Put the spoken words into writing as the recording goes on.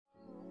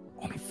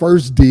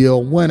first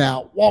deal, went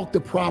out, walked the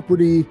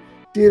property,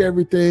 did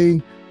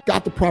everything,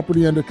 got the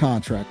property under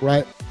contract,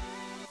 right?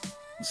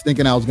 Was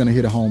thinking I was going to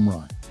hit a home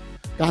run.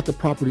 Got the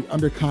property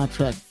under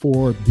contract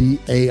for the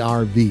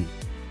ARV.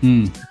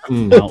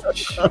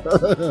 Ouch.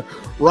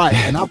 Right.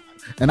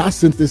 And I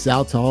sent this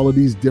out to all of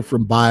these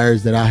different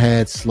buyers that I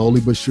had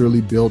slowly but surely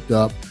built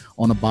up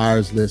on a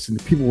buyer's list. And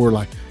the people were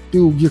like,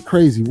 dude, you're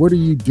crazy. What are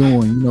you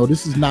doing?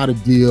 This is not a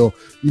deal.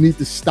 You need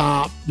to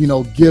stop,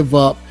 give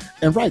up.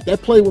 And right,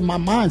 that played with my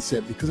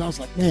mindset because I was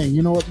like, man,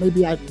 you know what?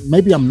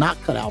 Maybe I'm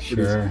not cut out for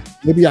this.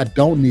 Maybe I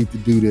don't need to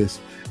do this.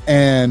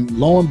 And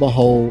lo and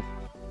behold,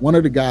 one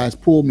of the guys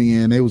pulled me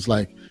in. They was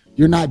like,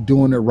 you're not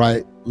doing it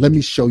right. Let me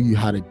show you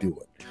how to do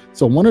it.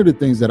 So one of the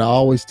things that I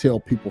always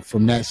tell people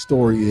from that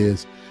story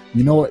is,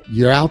 you know what?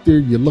 You're out there,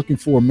 you're looking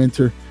for a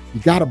mentor. You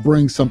got to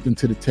bring something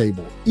to the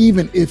table.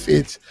 Even if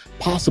it's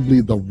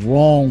possibly the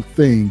wrong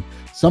thing,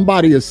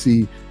 somebody will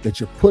see that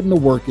you're putting the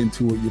work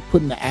into it, you're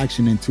putting the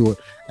action into it,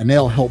 and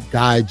they'll help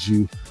guide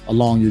you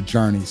along your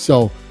journey.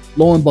 So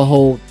lo and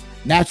behold,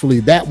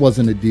 naturally that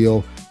wasn't a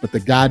deal. But the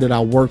guy that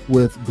I work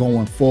with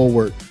going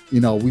forward,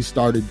 we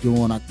started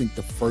doing, I think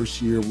the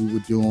first year we were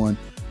doing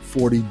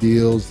 40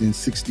 deals, then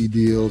 60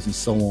 deals, and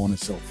so on and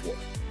so forth.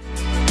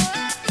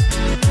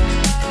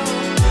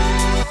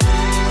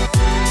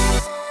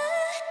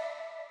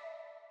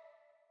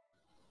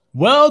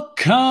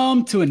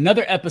 Welcome to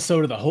another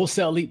episode of the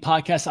Wholesale Elite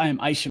Podcast. I am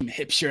Isham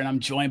Hipshire, and I'm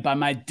joined by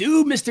my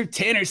dude, Mr.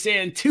 Tanner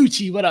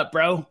Santucci. What up,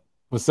 bro?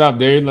 What's up,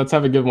 dude? Let's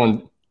have a good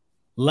one.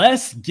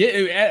 Let's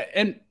get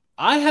and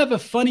I have a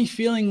funny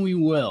feeling we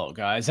will,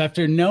 guys.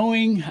 After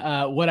knowing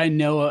what I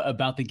know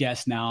about the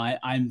guest now,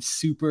 I'm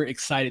super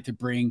excited to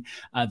bring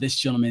this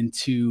gentleman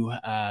to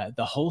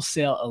the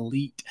Wholesale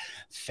Elite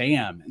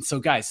fam. And so,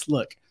 guys,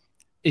 look,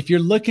 if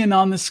you're looking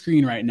on the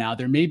screen right now,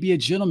 there may be a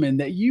gentleman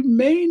that you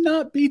may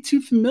not be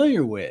too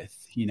familiar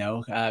with,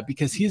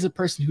 because he's a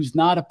person who's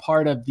not a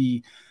part of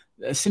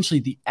essentially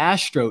the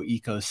Astro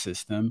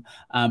ecosystem.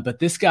 But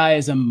this guy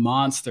is a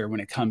monster when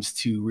it comes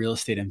to real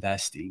estate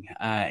investing,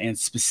 and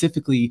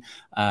specifically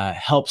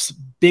helps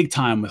big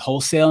time with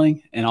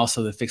wholesaling and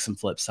also the fix and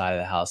flip side of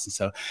the house. And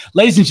so,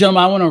 ladies and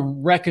gentlemen, I want to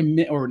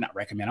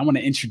I want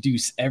to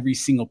introduce every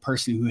single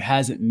person who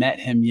hasn't met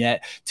him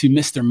yet to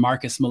Mr.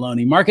 Marcus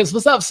Maloney. Marcus,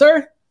 what's up,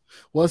 sir?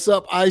 What's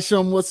up,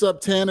 Isham? What's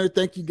up, Tanner?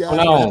 Thank you guys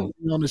for having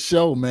me on the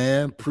show,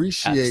 man.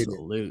 Appreciate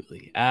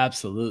it.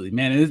 Absolutely,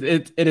 man.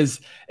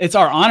 It's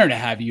our honor to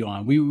have you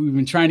on. We've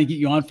been trying to get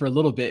you on for a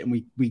little bit,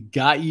 and we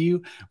got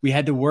you. We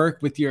had to work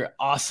with your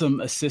awesome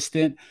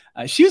assistant.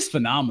 She was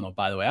phenomenal,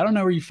 by the way. I don't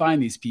know where you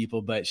find these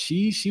people, but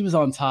she was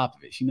on top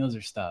of it. She knows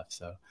her stuff.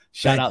 So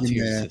shout out to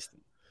your assistant.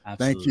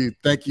 Absolutely.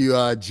 Thank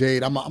you,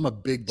 Jade. I'm a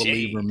big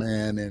believer,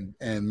 man,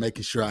 and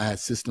making sure I had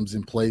systems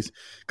in place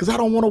because I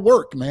don't want to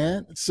work,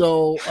 man.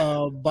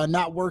 So by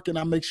not working,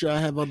 I make sure I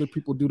have other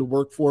people do the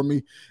work for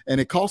me, and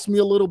it costs me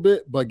a little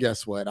bit, but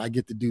guess what? I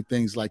get to do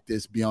things like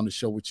this, be on the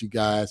show with you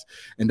guys,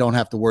 and don't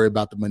have to worry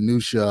about the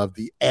minutia of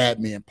the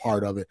admin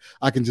part of it.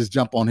 I can just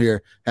jump on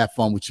here, have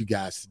fun with you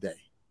guys today.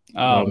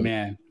 Oh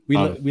man.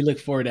 We look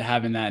forward to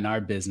having that in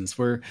our business.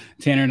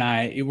 Tanner and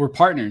I, we're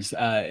partners,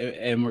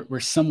 and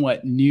we're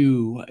somewhat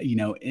new,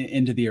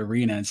 into the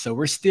arena. And so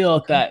we're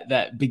still at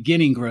that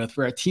beginning growth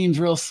where our team's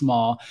real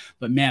small,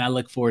 but man, I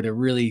look forward to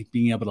really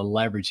being able to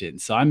leverage it.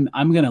 And so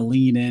I'm going to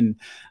lean in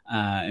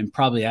and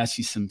probably ask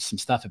you some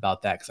stuff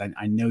about that because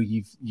I know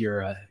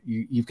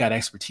you've got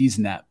expertise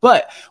in that.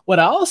 But what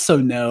I also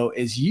know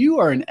is you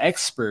are an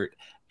expert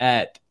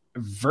at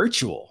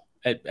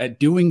at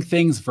doing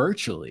things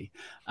virtually.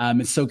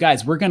 And so,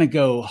 guys, we're going to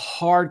go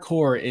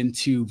hardcore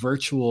into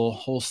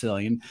virtual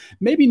wholesaling.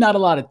 Maybe not a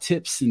lot of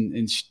tips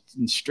and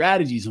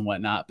strategies and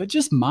whatnot, but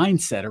just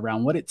mindset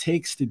around what it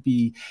takes to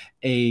be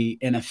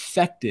an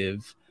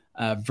effective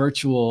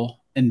virtual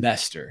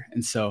investor.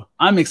 And so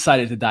I'm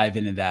excited to dive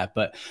into that.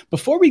 But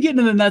before we get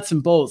into the nuts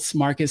and bolts,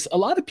 Marcus, a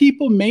lot of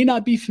people may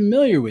not be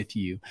familiar with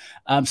you.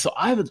 So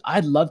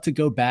I'd love to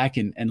go back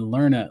and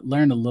learn a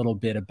little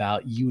bit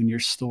about you and your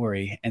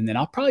story. And then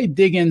I'll probably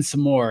dig in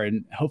some more,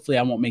 and hopefully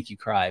I won't make you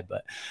cry,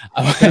 but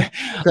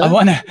I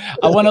want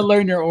to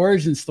learn your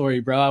origin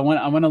story, bro. I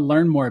want to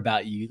learn more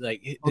about you.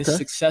 Like this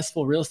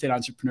successful real estate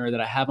entrepreneur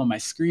that I have on my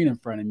screen in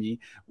front of me.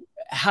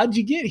 How'd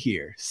you get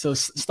here? So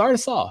start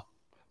us off.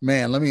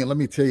 Man, let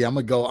me tell you, I'm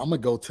gonna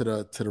go to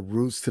the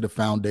roots, to the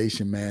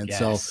foundation, man. Yes.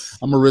 So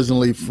I'm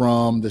originally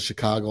from the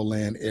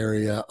Chicagoland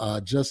area,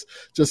 just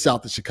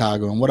south of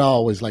Chicago. And what I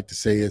always like to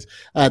say is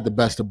I had the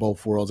best of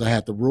both worlds. I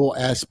had the rural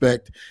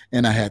aspect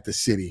and I had the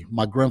city.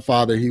 My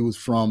grandfather, he was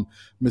from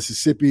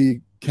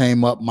Mississippi,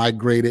 came up,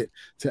 migrated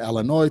to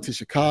Illinois, to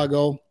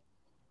Chicago.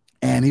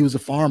 And he was a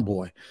farm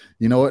boy,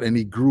 and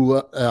he grew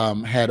up,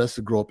 had us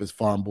to grow up as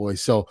farm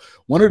boys. So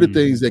one of the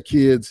things that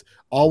kids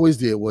always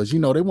did was, they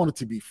wanted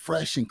to be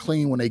fresh and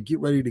clean when they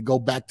get ready to go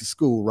back to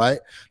school, right?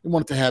 They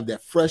wanted to have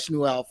that fresh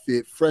new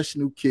outfit, fresh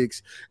new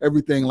kicks,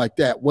 everything like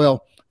that.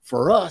 Well,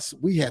 for us,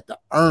 we had to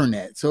earn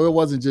that. So it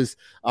wasn't just,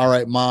 all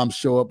right, mom,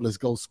 show up, let's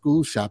go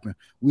school shopping.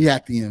 We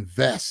had to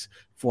invest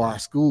for our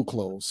school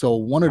clothes. So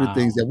one of the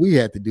things that we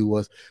had to do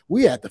was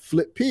we had to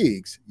flip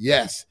pigs.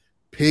 Yes,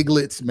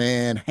 piglets,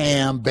 man,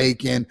 ham,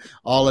 bacon,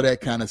 all of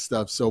that kind of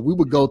stuff. So we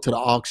would go to the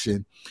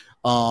auction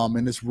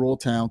in this rural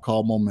town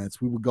called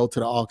Moments. We would go to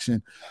the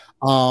auction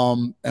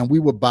and we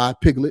would buy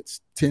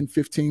piglets, 10,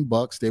 15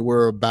 bucks. They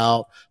were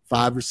about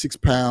 5 or 6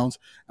 pounds,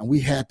 and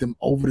we had them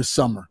over the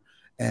summer.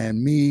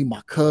 And me,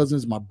 my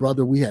cousins, my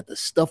brother, we had to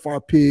stuff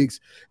our pigs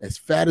as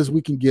fat as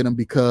we can get them,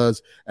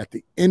 because at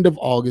the end of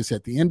August,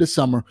 at the end of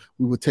summer,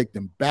 we would take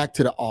them back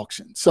to the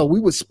auction. So we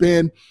would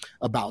spend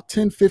about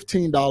 $10,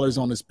 $15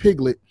 on this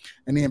piglet.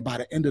 And then by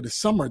the end of the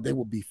summer, they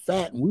would be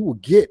fat, and we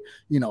would get,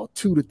 $200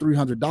 to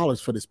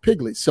 $300 for this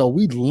piglet. So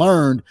we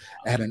learned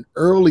at an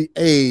early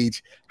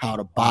age how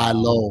to buy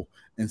low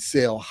and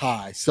sell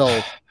high.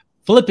 So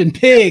flipping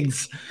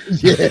pigs.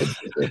 Yeah,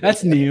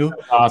 that's new.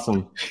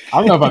 Awesome. I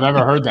don't know if I've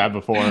ever heard that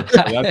before.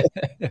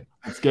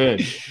 That's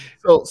good.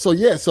 So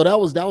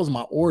that was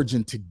my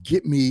origin to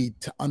get me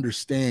to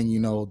understand,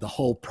 the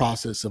whole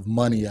process of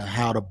money,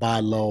 how to buy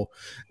low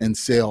and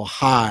sell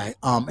high.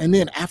 And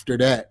then after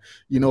that,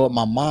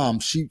 my mom,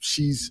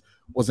 she's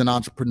was an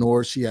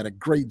entrepreneur. She had a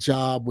great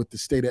job with the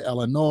state of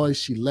Illinois.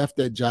 She left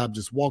that job,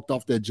 just walked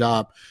off that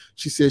job.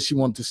 She said she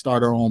wanted to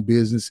start her own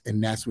business,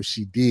 and that's what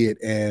she did.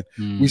 And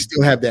we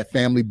still have that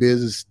family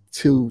business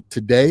to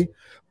today.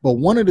 But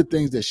one of the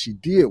things that she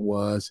did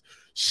was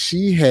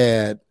she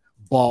had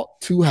bought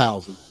 2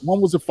 houses.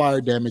 One was a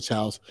fire damaged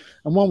house,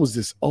 and one was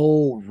this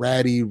old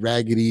ratty,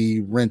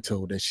 raggedy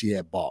rental that she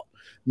had bought.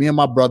 Me and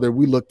my brother,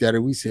 we looked at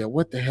her. We said,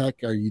 "What the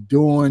heck are you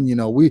doing?"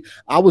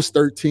 I was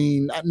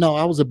 13. No,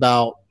 I was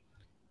about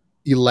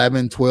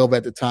 11, 12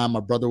 at the time.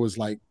 My brother was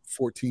like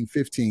 14,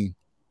 15.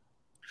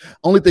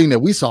 Only thing that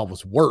we saw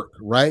was work,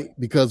 right?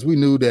 Because we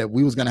knew that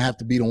we was going to have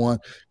to be the one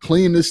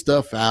clean this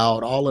stuff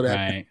out, all of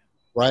that,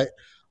 right?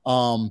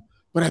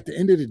 But at the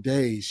end of the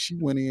day, she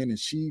went in and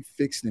she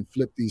fixed and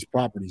flipped these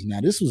properties. Now,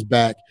 this was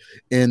back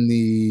in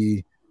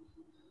the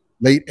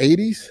late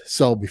 80s.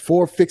 So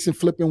before fix and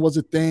flipping was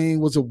a thing,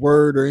 was a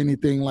word or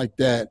anything like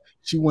that,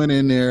 she went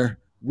in there,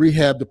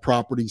 rehab the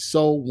property,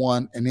 sold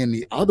one, and then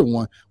the other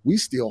one we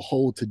still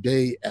hold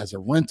today as a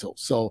rental.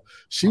 So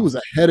she was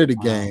ahead of the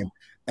game.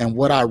 And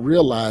what I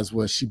realized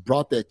was she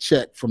brought that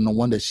check from the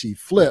one that she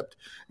flipped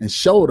and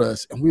showed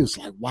us, and we was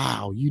like,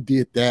 wow, you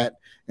did that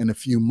in a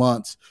few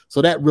months.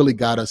 So that really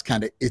got us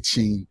kind of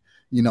itching,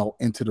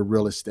 into the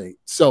real estate.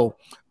 So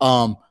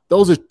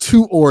those are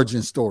 2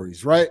 origin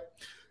stories, right?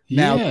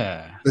 Now,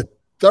 the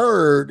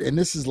third, and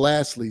this is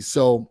lastly,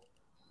 so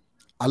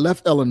I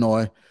left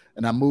Illinois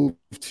and I moved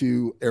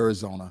to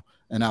Arizona,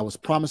 and I was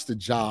promised a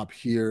job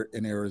here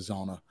in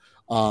Arizona.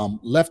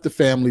 Left the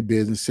family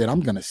business, said,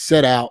 I'm going to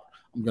set out.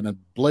 I'm going to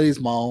blaze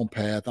my own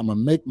path. I'm going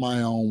to make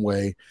my own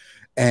way.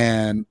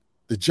 And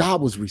the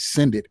job was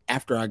rescinded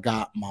after I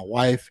got my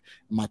wife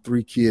and my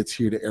 3 kids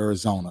here to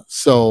Arizona.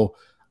 So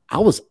I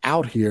was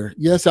out here.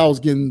 Yes, I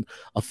was getting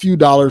a few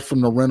dollars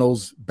from the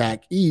rentals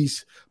back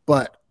east,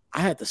 but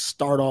I had to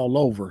start all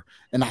over.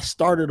 And I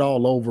started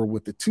all over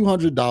with the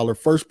 $200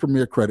 First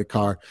Premier credit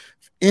card.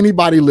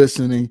 Anybody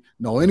listening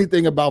know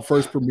anything about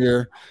First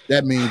Premier,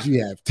 that means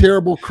you have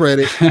terrible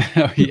credit.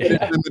 The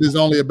limit is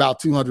only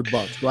about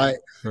 $200, right?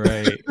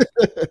 Right.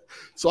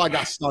 So I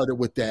got started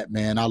with that,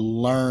 man. I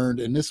learned,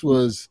 and this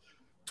was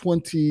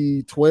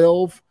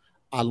 2012.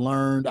 I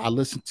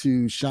listened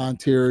to Sean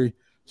Terry,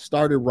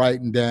 started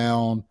writing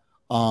down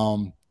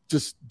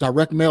just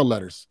direct mail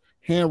letters,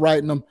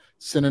 handwriting them,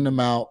 sending them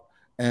out,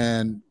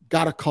 and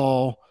got a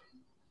call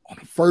on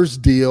the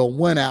first deal,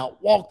 went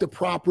out, walked the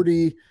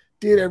property,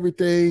 did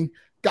everything,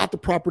 got the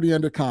property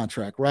under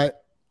contract, right?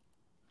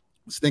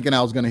 Was thinking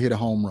I was going to hit a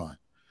home run.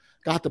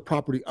 Got the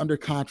property under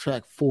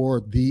contract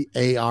for the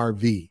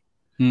ARV.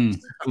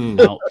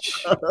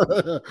 Ouch.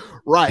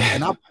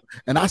 Right.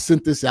 And I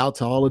sent this out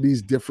to all of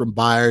these different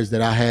buyers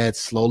that I had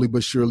slowly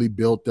but surely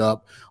built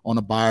up on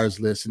a buyer's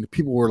list. And the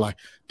people were like,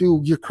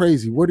 dude, you're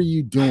crazy. What are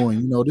you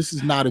doing? This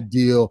is not a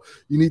deal.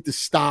 You need to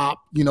stop,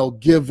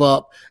 give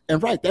up.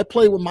 And right, that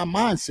played with my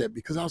mindset,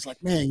 because I was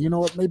like, man, you know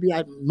what? Maybe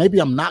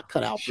I'm not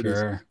cut out for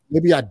this.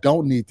 Maybe I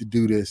don't need to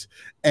do this.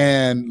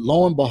 And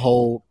lo and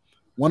behold,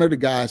 one of the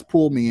guys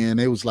pulled me in.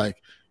 They was like,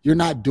 you're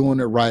not doing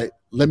it right.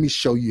 Let me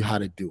show you how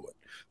to do it.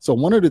 So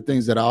one of the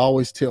things that I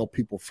always tell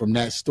people from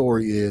that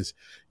story is,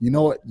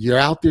 you're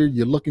out there,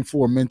 you're looking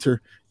for a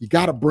mentor. You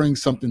got to bring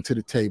something to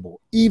the table,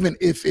 even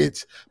if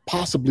it's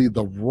possibly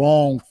the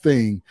wrong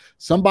thing.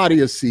 Somebody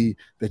will see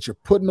that you're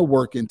putting the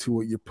work into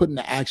it, you're putting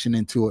the action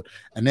into it,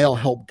 and they'll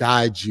help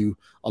guide you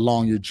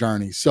along your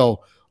journey.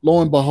 So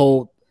lo and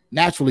behold,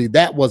 naturally,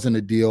 that wasn't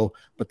a deal,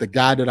 but the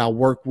guy that I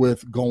work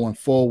with going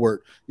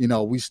forward,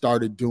 we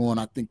started doing,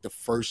 I think the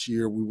first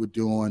year we were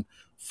doing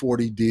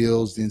 40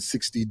 deals, then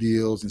 60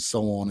 deals, and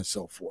so on and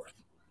so forth.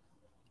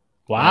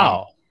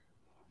 Wow.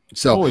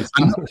 So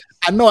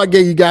I know I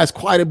gave you guys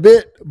quite a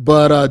bit,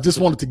 but just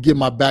wanted to give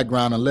my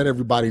background and let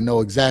everybody know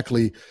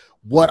exactly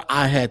what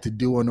I had to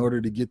do in order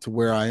to get to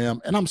where I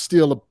am. And I'm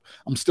still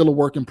a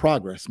work in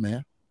progress,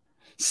 man.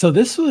 So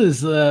this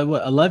was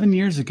 11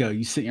 years ago.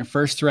 You sent your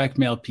first direct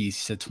mail piece.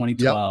 You said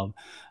 2012,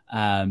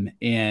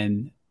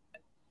 and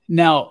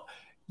now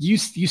you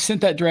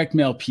sent that direct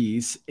mail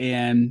piece,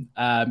 and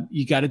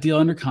you got a deal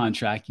under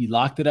contract. You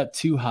locked it up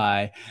too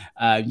high.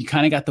 You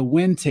kind of got the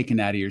wind taken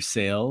out of your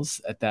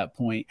sails at that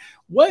point.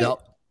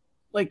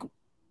 Like,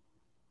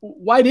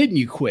 why didn't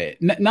you quit?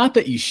 Not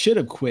that you should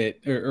have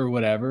quit or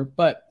whatever,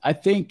 but I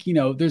think,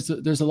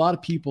 there's a lot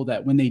of people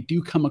that when they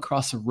do come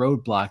across a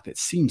roadblock that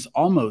seems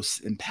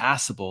almost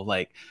impassable,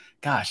 like,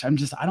 gosh,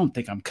 I don't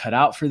think I'm cut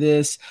out for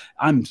this.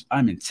 I'm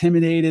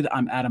intimidated.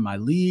 I'm out of my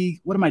league.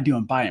 What am I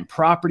doing? Buying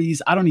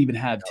properties? I don't even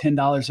have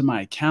 $10 in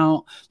my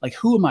account. Like,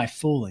 who am I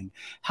fooling?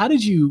 How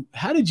did you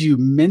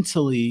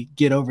mentally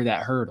get over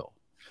that hurdle?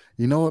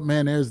 You know what,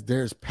 man,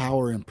 there's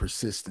power in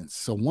persistence.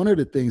 So one of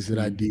the things that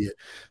I did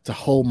to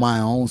hold my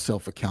own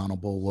self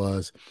accountable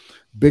was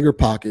Bigger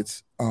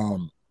Pockets.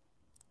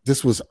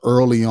 This was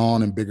early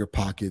on in Bigger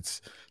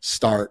Pockets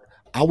start.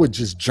 I would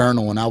just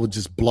journal and I would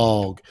just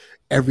blog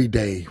every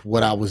day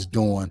what I was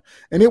doing.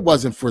 And it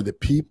wasn't for the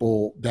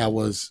people that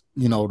was,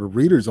 the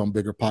readers on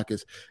Bigger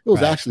Pockets. It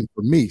was actually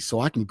for me. So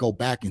I can go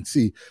back and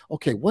see,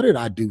 okay, what did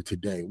I do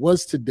today?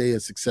 Was today a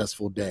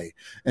successful day?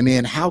 And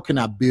then how can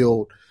I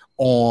build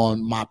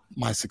on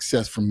my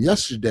success from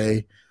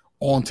yesterday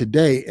on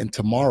today and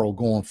tomorrow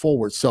going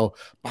forward? So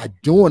by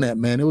doing that,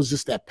 man, it was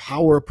just that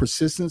power of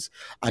persistence.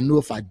 I knew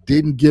if I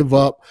didn't give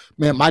up,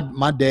 man,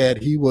 my dad,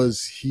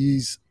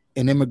 he's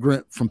an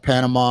immigrant from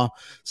Panama.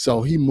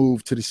 So he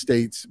moved to the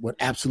States with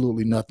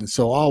absolutely nothing.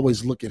 So I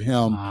always look at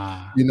him,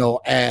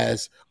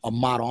 as a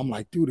model. I'm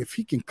like, dude, if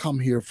he can come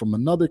here from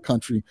another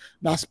country,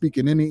 not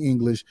speaking any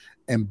English,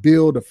 and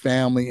build a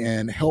family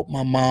and help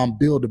my mom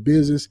build a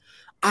business,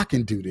 I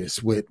can do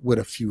this with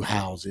a few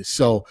houses.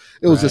 So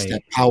it was just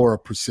that power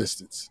of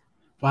persistence.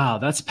 Wow,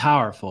 that's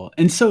powerful.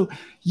 And so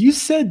you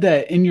said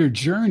that in your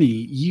journey,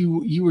 you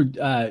were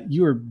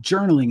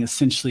journaling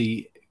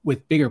essentially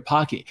with Bigger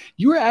Pocket.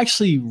 You were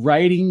actually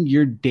writing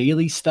your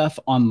daily stuff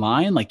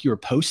online, like you were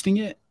posting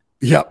it?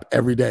 Yep,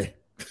 every day.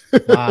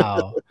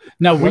 Wow.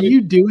 Now, were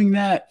you doing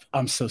that?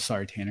 I'm so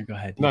sorry, Tanner. Go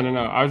ahead. No.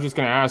 I was just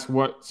going to ask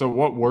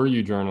what were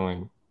you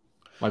journaling?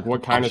 Like,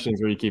 what kind of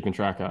things were you keeping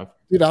track of?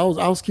 Dude, I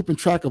was keeping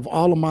track of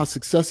all of my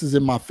successes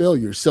and my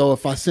failures. So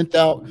if I sent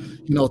out,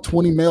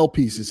 20 mail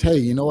pieces, hey,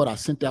 you know what? I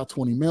sent out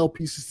 20 mail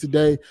pieces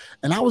today,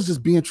 and I was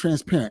just being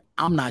transparent.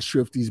 I'm not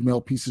sure if these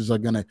mail pieces are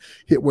going to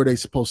hit where they're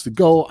supposed to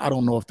go. I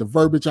don't know if the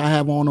verbiage I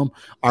have on them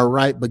are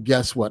right, but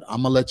guess what?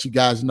 I'm going to let you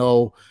guys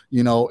know,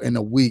 in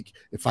a week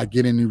if I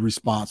get any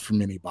response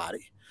from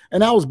anybody.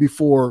 And that was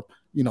before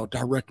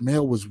direct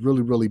mail was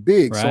really, really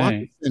big. So I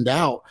could send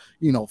out,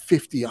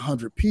 50,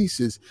 100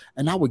 pieces,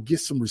 and I would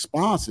get some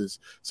responses.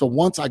 So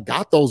once I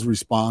got those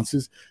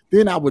responses,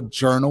 then I would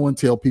journal and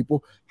tell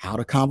people how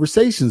the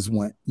conversations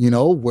went,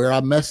 where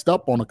I messed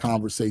up on the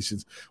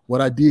conversations, what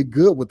I did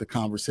good with the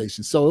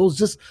conversation. So it was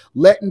just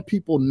letting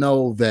people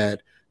know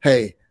that,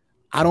 hey,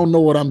 I don't know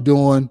what I'm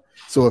doing.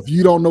 So if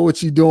you don't know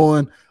what you're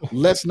doing,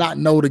 let's not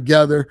know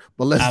together,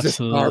 but let's just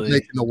start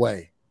making a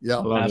way.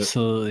 Yeah,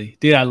 absolutely.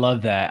 Dude, I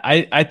love that.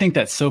 I think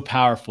that's so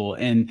powerful.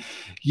 And,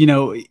 you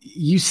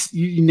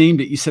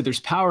named it, you said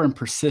there's power in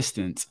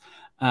persistence.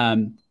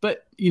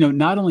 But,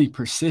 not only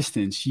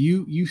persistence,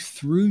 you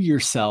threw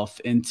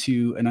yourself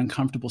into an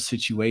uncomfortable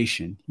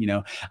situation.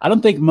 I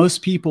don't think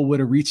most people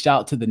would have reached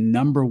out to the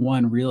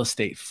 #1 real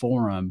estate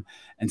forum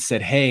and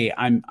said, hey,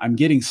 I'm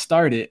getting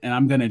started and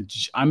I'm going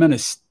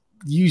to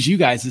use you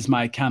guys as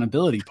my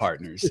accountability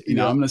partners. I'm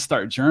going to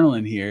start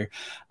journaling here.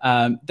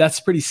 That's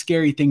a pretty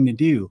scary thing to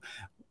do.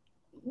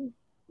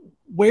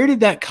 Where did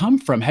that come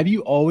from? Have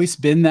you always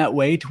been that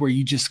way to where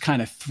you just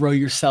kind of throw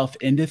yourself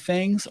into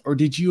things, or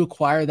did you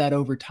acquire that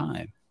over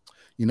time?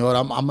 You know what?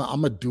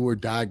 I'm a do or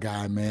die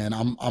guy, man.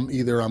 I'm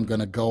either I'm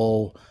going to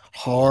go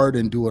hard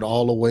and do it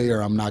all the way,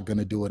 or I'm not going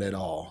to do it at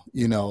all.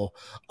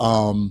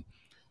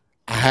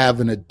 I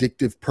have an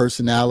addictive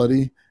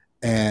personality,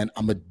 and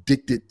I'm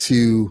addicted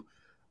to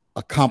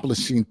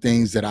accomplishing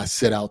things that I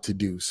set out to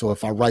do. So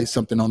if I write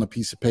something on a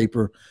piece of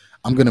paper,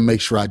 I'm going to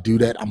make sure I do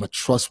that. I'm a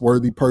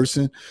trustworthy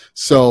person.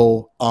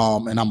 So,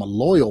 and I'm a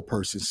loyal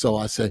person. So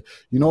I say,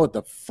 you know what?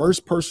 The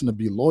first person to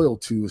be loyal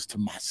to is to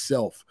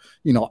myself.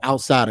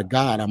 Outside of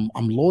God,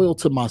 I'm loyal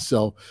to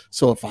myself.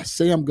 So if I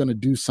say I'm going to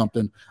do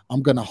something,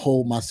 I'm going to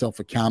hold myself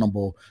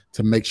accountable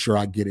to make sure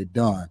I get it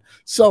done.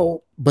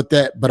 So, but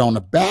on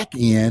the back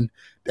end,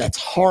 that's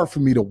hard for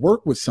me to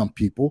work with some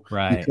people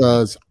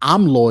because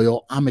I'm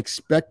loyal. I'm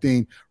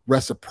expecting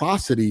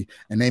reciprocity,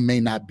 and they may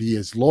not be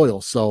as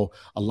loyal. So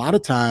a lot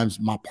of times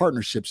my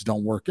partnerships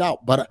don't work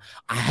out, but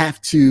I have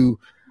to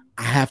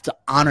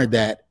honor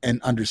that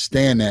and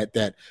understand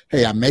that,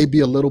 hey, I may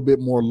be a little bit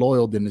more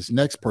loyal than this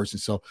next person.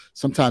 So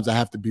sometimes I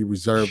have to be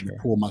reserved and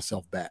pull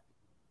myself back.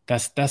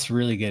 That's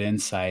really good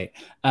insight.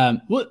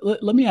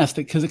 Let me ask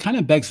that, because it kind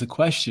of begs the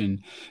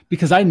question,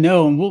 because I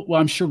know, and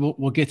I'm sure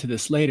we'll get to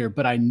this later,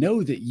 but I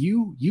know that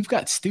you've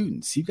got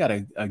students, you've got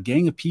a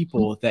gang of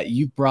people that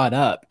you've brought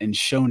up and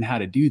shown how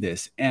to do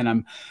this.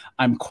 And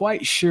I'm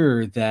quite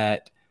sure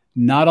that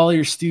not all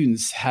your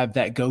students have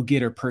that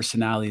go-getter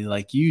personality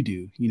like you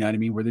do. You know what I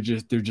mean? Where they're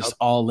just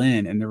all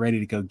in and they're ready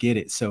to go get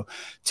it. So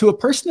to a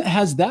person that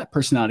has that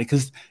personality,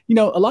 because, you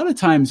know, a lot of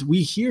times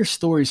we hear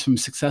stories from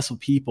successful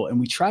people and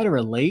we try to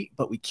relate,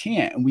 but we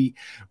can't. And we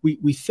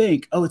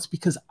think, oh, it's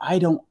because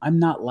I'm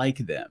not like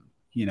them,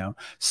 you know?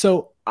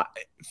 So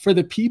for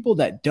the people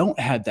that don't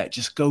have that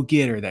just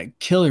go-getter, that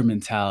killer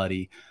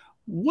mentality,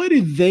 what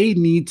do they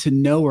need to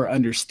know or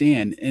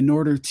understand in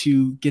order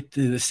to get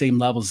to the same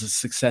levels of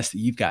success that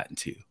you've gotten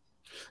to?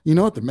 You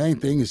know what? The main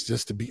thing is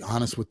just to be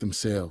honest with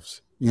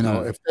themselves. You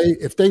know,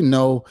 if they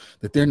know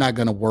that they're not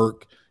going to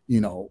work, you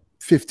know,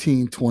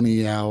 15,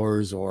 20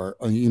 hours or,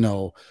 you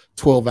know,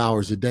 12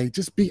 hours a day,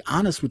 just be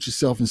honest with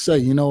yourself and say,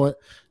 you know what?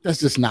 That's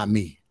just not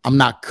me. I'm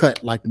not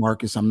cut like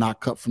Marcus. I'm not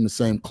cut from the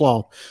same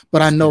cloth,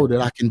 but I know that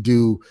I can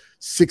do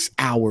 6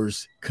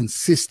 hours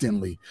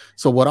consistently.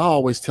 So what I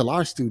always tell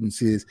our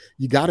students is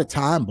you got a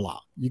time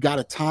block. You got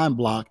a time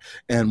block.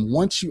 And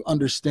once you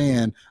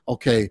understand,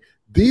 okay,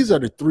 these are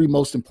the 3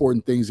 most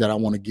important things that I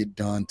want to get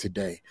done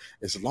today.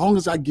 As long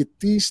as I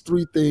get these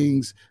 3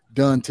 things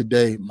done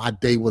today, my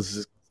day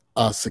was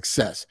a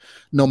success.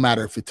 No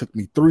matter if it took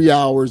me 3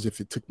 hours, if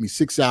it took me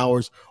 6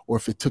 hours, or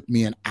if it took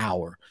me an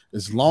hour.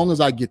 As long as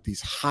I get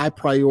these high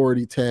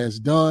priority tasks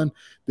done,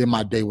 then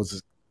my day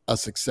was a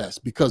success.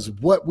 Because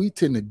what we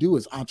tend to do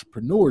as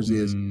entrepreneurs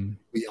is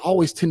we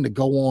always tend to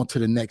go on to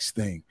the next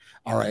thing.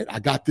 All right,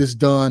 I got this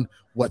done.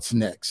 What's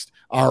next?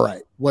 All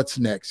right, what's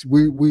next?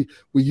 We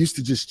used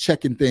to just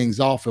checking things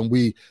off, and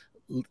we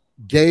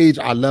gauge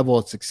our level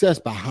of success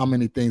by how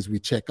many things we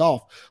check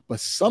off.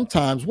 But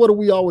sometimes, what do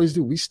we always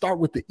do? We start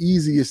with the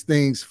easiest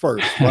things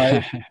first,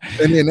 right?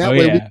 And then that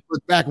way we can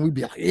look back and we'd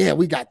be like, yeah,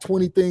 we got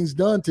 20 things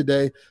done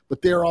today,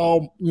 but they're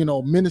all, you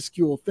know,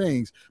 minuscule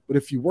things. But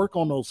if you work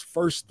on those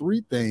first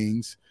 3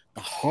 things,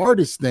 the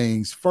hardest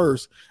things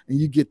first, and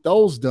you get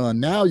those done,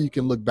 now you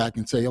can look back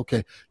and say,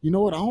 okay, you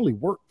know what? I only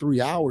worked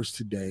 3 hours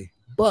today,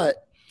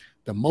 but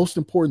the most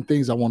important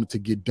things I wanted to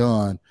get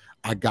done,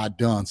 I got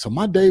done. So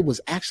my day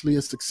was actually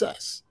a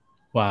success.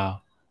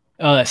 Wow.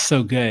 Oh, that's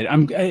so good.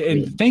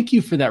 And thank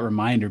you for that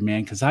reminder,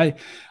 man. Cause I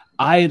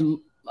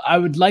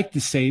would like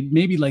to say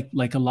maybe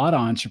like a lot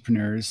of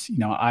entrepreneurs, you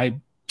know, I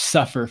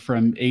suffer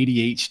from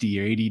ADHD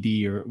or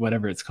ADD or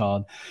whatever it's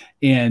called.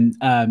 And,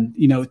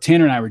 you know,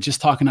 Tanner and I were just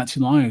talking not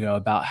too long ago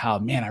about how,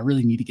 man, I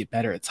really need to get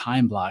better at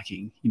time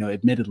blocking, you know,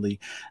 admittedly.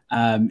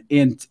 And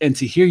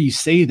to hear you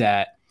say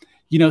that,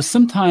 you know,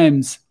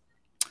 sometimes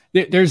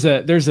there's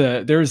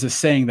a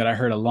saying that I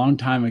heard a long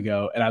time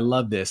ago, and I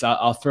love this.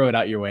 I'll throw it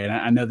out your way. And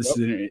I know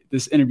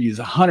this interview is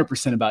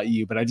 100% about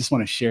you, but I just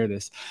want to share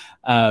this.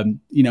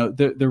 You know,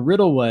 the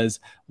riddle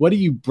was, what do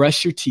you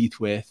brush your teeth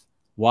with,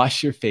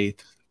 wash your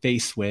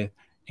face with,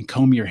 and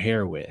comb your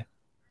hair with?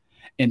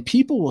 And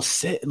people will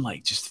sit and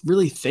like just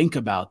really think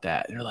about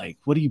that. They're like,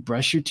 what do you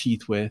brush your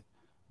teeth with,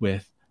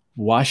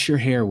 wash your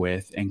hair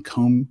with, and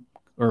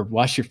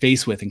wash your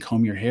face with and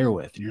comb your hair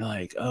with? And you're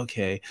like,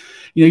 okay,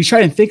 you know, you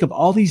try to think of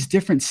all these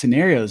different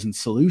scenarios and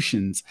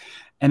solutions.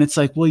 And it's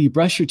like, well, you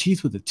brush your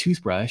teeth with a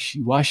toothbrush,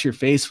 you wash your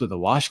face with a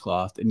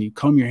washcloth, and you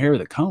comb your hair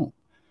with a comb.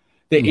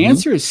 The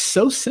answer is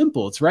so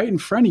simple. It's right in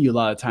front of you a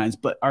lot of times,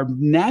 but our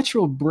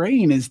natural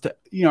brain is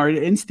our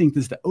instinct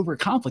is to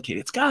overcomplicate.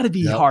 It's got to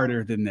be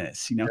harder than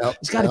this, you know,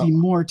 there's got to be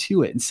more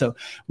to it. And so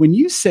when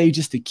you say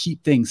just to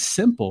keep things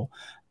simple,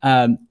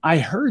 I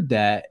heard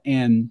that,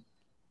 and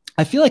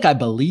I feel like I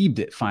believed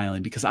it finally,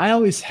 because I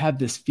always had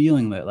this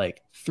feeling that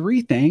like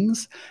 3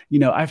 things, you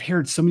know, I've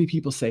heard so many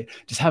people say,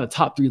 just have a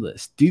top 3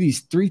 list, do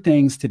these 3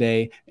 things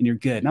today and you're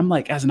good. And I'm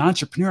like, as an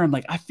entrepreneur, I'm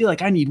like, I feel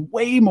like I need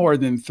way more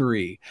than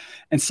 3.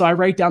 And so I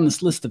write down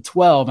this list of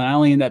 12 and I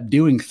only end up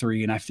doing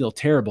 3 and I feel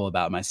terrible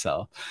about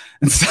myself.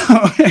 And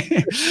so,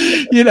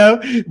 you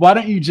know, why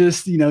don't you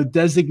just, you know,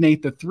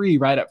 designate the 3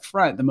 right up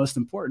front, the most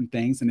important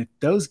things. And if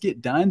those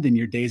get done, then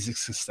your day's a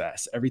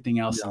success. Everything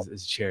else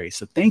is cherry.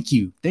 So thank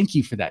you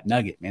for that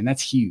nugget, man.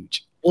 That's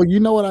huge. Well,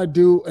 you know what I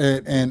do,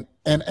 and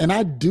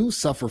I do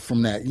suffer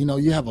from that. You know,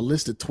 you have a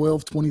list of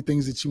 12, 20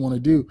 things that you want to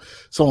do.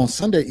 So on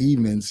Sunday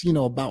evenings, you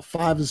know, about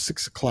 5 or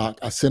 6 o'clock,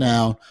 I sit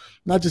down,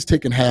 not just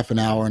taking half an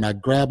hour, and I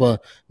grab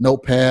a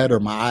notepad or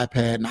my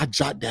iPad and I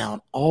jot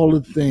down all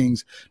of the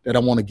things that I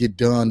want to get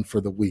done for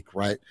the week,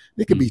 right?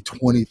 It could be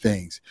 20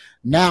 things.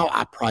 Now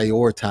I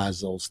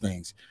prioritize those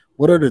things.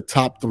 What are the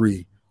top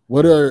 3?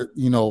 What are,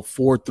 you know,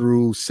 4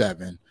 through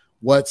 7?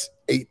 What's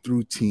 8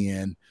 through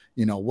 10?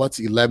 You know, what's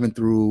 11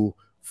 through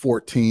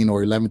 14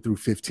 or 11 through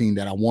 15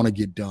 that I want to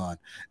get done.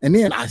 And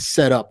then I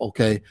set up,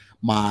 okay,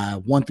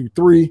 my 1 through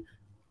 3,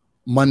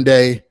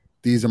 Monday,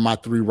 these are my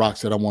 3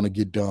 rocks that I want to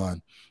get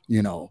done.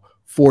 You know,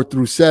 4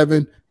 through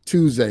 7,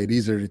 Tuesday,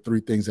 these are the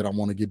 3 things that I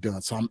want to get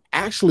done. So I'm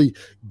actually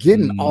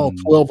getting all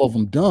 12 of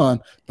them done,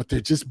 but they're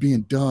just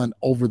being done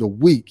over the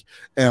week.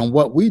 And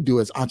what we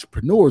do as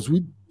entrepreneurs,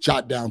 we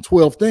jot down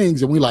 12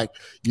 things and we like,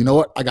 you know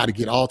what? I got to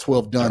get all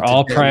 12 done. They're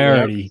all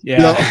priority.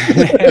 Yeah.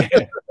 You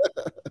know?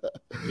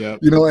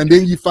 You know, and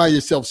then you find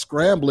yourself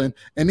scrambling.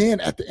 And then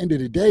at the end of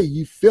the day,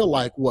 you feel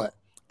like, what?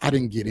 I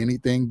didn't get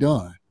anything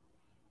done.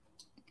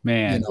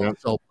 Man.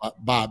 So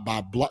by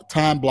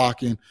time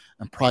blocking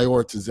and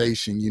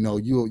prioritization,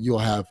 you'll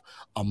have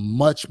a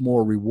much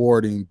more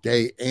rewarding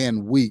day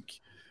and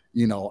week,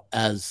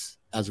 as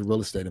a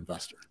real estate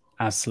investor.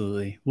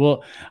 Absolutely.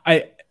 Well,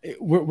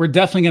 we're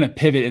definitely going to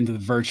pivot into the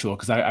virtual,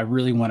 because I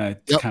really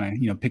want to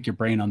kind of, pick your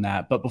brain on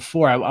that. But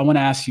before, I want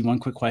to ask you one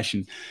quick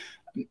question.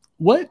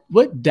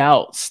 What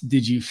doubts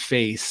did you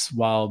face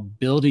while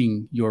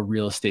building your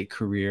real estate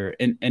career,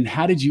 and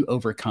how did you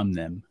overcome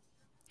them?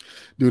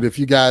 Dude, if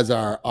you guys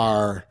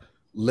are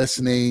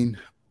listening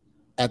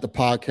at the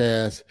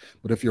podcast,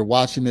 but if you're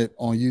watching it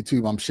on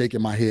YouTube, I'm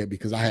shaking my head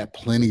because I had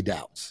plenty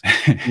doubts,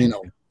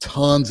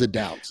 tons of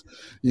doubts.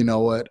 You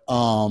know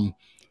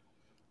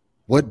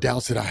what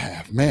doubts did I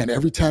have? Man,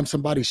 every time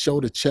somebody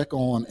showed a check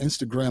on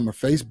Instagram or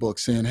Facebook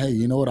saying, hey,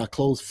 you know what, I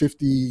closed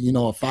 50, a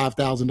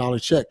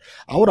 $5,000 check,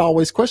 I would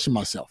always question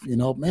myself,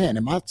 man,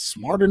 am I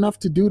smart enough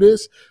to do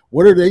this?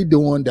 What are they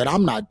doing that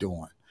I'm not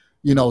doing?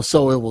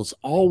 So it was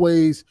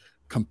always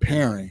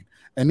comparing.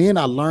 And then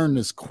I learned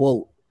this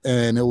quote,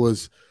 and it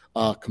was,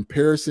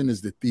 comparison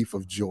is the thief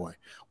of joy.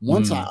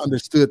 Once I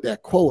understood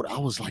that quote, I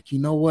was like, you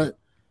know what?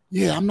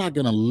 Yeah, I'm not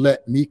going to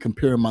let me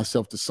compare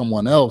myself to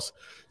someone else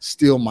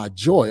steal my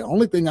joy.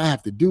 Only thing I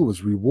have to do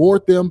is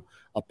reward them,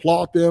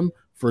 applaud them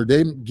for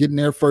them getting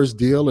their first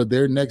deal or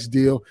their next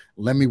deal.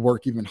 Let me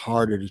work even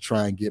harder to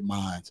try and get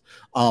mine.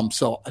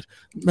 So,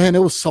 man,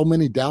 there was so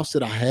many doubts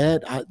that I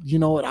had.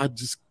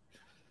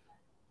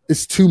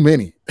 It's too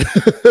many.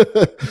 So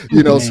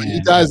you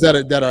guys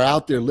that are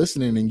out there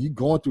listening and you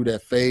going through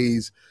that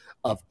phase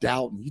of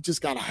doubt, you just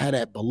got to have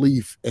that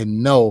belief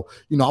and know,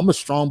 I'm a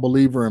strong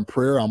believer in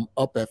prayer. I'm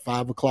up at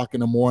 5:00 in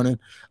the morning.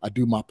 I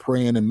do my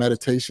praying and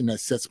meditation that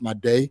sets my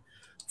day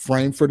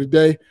frame for the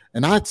day.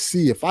 And I'd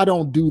see if I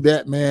don't do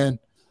that, man,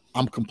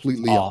 I'm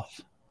completely off.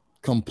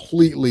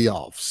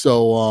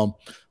 So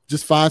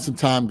just find some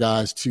time,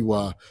 guys,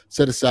 to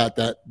set aside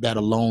that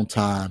alone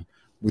time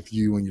with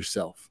you and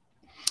yourself.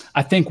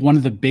 I think one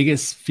of the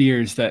biggest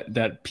fears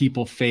that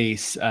people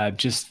face,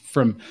 just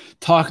from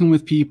talking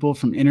with people,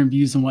 from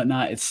interviews and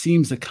whatnot, it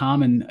seems a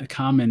common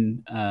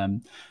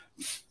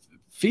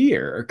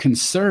fear or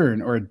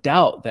concern or a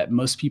doubt that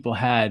most people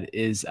had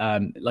is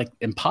like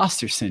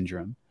imposter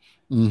syndrome.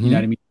 You know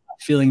what I mean?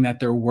 Feeling that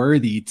they're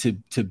worthy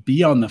to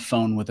be on the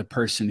phone with a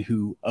person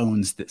who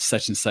owns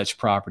such and such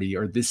property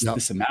or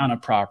this amount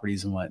of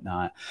properties and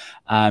whatnot.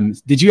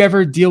 Did you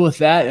ever deal with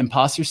that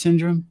imposter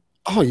syndrome?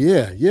 Oh,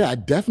 yeah. I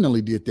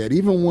definitely did that.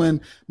 Even when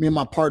me and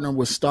my partner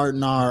was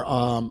starting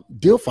our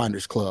Deal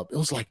Finders Club, it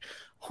was like,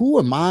 who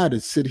am I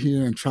to sit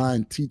here and try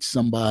and teach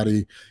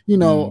somebody?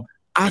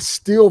 I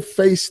still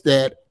face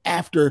that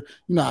after,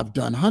 I've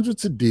done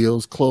hundreds of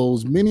deals,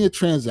 closed many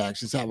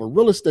transactions, have a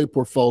real estate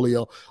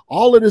portfolio,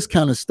 all of this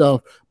kind of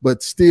stuff.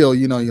 But still,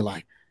 you're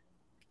like,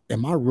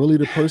 am I really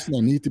the person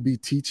that need to be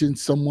teaching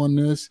someone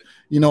this?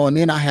 And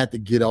then I had to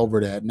get over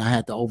that, and I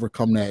had to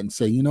overcome that and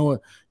say, you know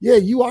what? Yeah,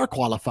 you are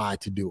qualified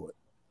to do it.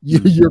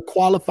 You're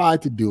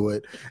qualified to do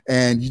it,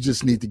 and you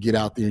just need to get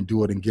out there and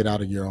do it and get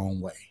out of your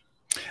own way.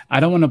 I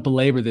don't want to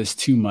belabor this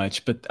too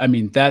much, but I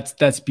mean,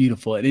 that's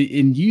beautiful.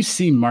 And you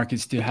seem,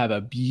 Marcus, to have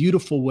a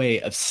beautiful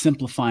way of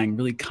simplifying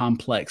really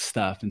complex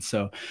stuff. And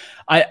so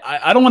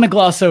I don't want to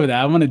gloss over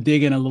that. I want to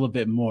dig in a little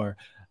bit more.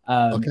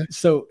 Okay.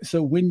 So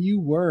when you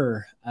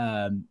were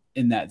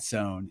in that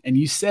zone and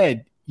you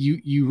said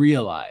you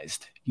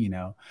realized,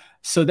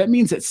 so that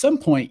means at some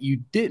point you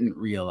didn't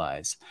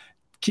realize.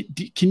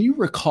 Can you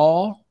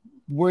recall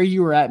where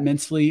you were at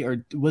mentally,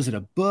 or was it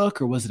a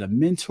book, or was it a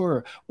mentor,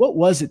 or what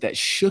was it that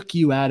shook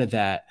you out of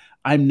that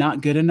I'm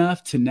not good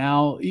enough to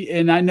now?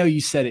 And I know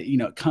you said it,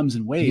 it comes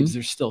in waves.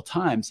 There's still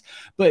times,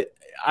 but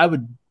I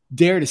would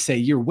dare to say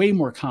you're way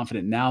more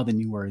confident now than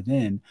you were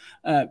then.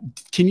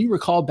 Can you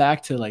recall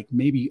back to like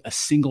maybe a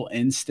single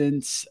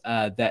instance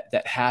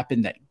that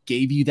happened that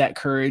gave you that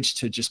courage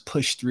to just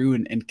push through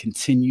and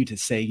continue to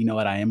say, you know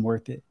what, I am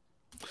worth it?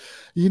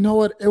 You know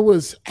what? It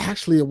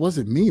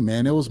wasn't me,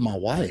 man. It was my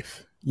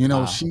wife.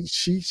 Wow.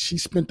 She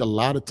spent a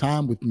lot of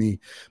time with me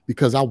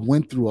because I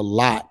went through a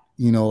lot,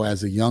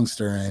 as a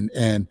youngster,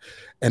 and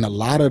a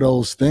lot of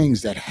those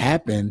things that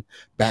happened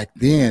back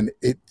then,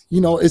 it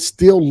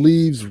still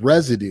leaves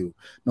residue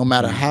no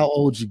matter how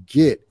old you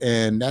get.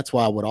 And that's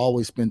why I would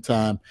always spend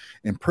time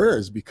in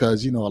prayers,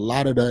 because, a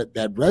lot of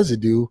that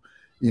residue,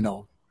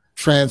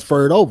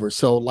 transferred over.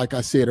 So like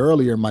I said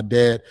earlier, my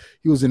dad,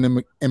 he was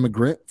an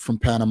immigrant from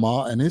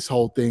Panama, and his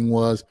whole thing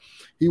was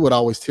he would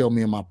always tell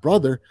me and my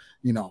brother,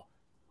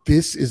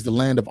 this is the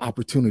land of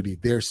opportunity.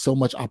 There's so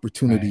much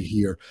opportunity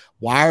here.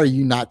 Why are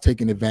you not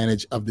taking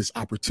advantage of this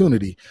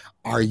opportunity?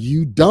 Are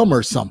you dumb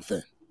or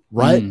something?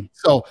 Right.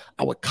 So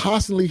I would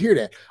constantly hear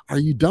that. Are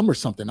you dumb or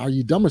something? Are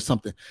you dumb or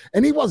something?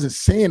 And he wasn't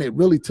saying it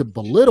really to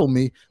belittle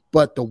me,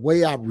 but the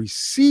way I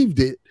received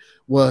it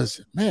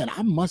was, man,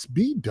 I must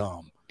be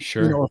dumb.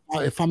 Sure. You know,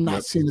 if I'm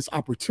not seeing this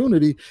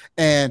opportunity,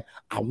 and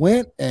I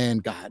went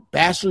and got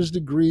bachelor's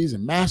degrees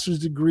and master's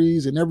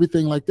degrees and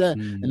everything like that.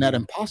 And that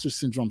imposter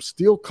syndrome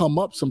still come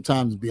up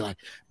sometimes and be like,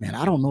 man,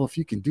 I don't know if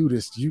you can do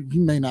this. You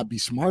may not be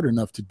smart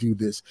enough to do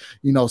this.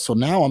 You know, so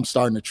now I'm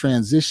starting to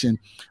transition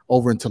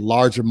over into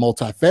larger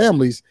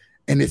multifamilies,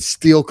 and it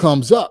still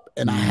comes up,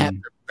 and I have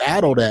to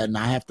battle that, and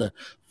I have to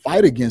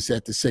fight against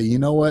that to say, you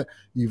know what,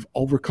 you've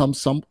overcome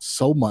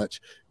so much,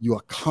 you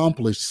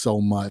accomplished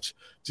so much.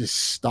 Just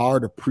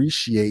start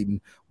appreciating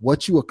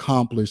what you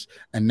accomplished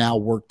and now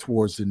work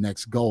towards the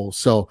next goal.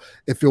 So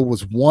if it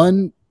was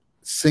one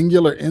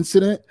singular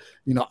incident,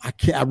 you know,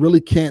 I really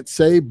can't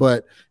say,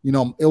 but you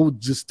know, it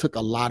just took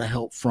a lot of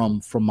help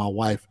from my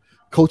wife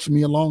coaching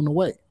me along the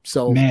way.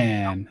 So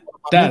man,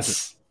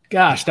 that's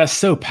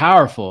so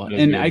powerful.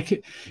 And I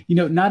could, you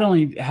know, not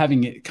only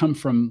having it come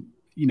from,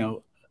 you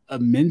know, a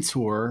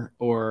mentor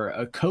or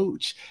a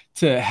coach,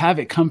 to have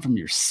it come from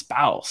your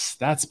spouse,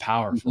 that's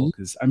powerful.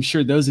 Because I'm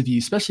sure those of you,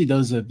 especially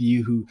those of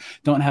you who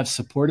don't have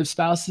supportive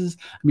spouses,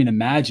 I mean,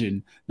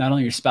 imagine not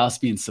only your spouse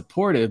being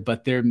supportive,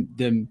 but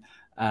them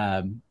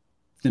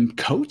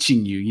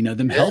coaching you, you know,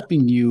 them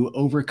helping you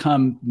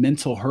overcome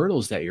mental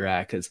hurdles that you're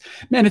at. Because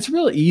man, it's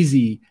real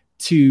easy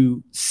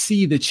to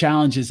see the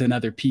challenges in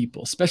other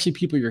people, especially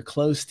people you're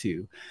close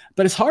to,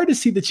 but it's hard to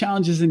see the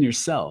challenges in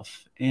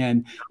yourself.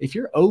 And if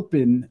you're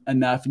open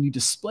enough and you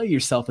display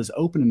yourself as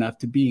open enough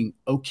to being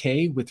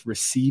okay with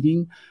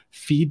receiving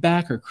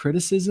feedback or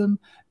criticism,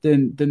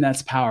 then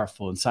that's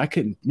powerful. And so I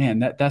couldn't, man,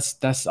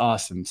 that's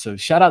awesome. So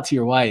shout out to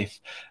your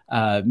wife,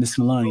 Miss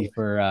Maloney,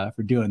 for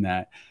doing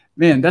that.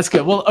 Man, that's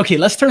good. Well, okay,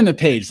 let's turn the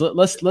page.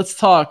 Let's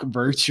talk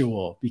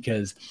virtual,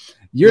 because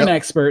you're an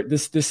expert.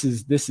 This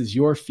is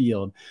your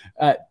field.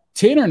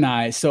 Tanner and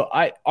I,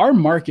 our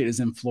market is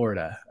in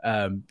Florida.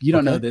 You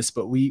don't know this,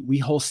 but we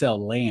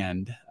wholesale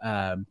land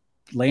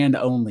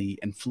only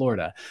in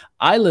Florida.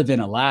 I live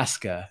in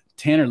Alaska.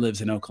 Tanner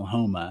lives in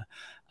Oklahoma.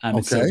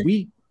 And so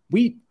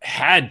we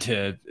had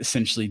to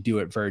essentially do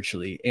it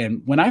virtually.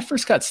 And when I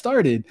first got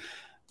started,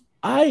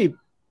 I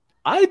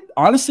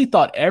honestly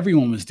thought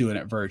everyone was doing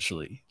it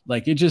virtually.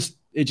 Like it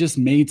just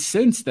made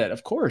sense that,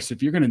 of course,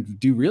 if you're going to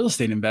do real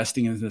estate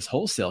investing in this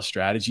wholesale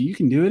strategy, you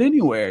can do it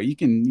anywhere. You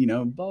can, you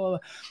know, blah, blah, blah.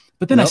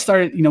 But then I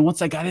started, you know,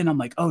 once I got in, I'm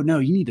like, oh no,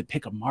 you need to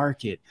pick a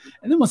market.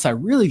 And then once I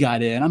really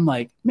got in, I'm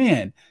like,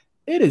 man,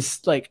 it is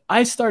like,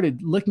 I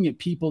started looking at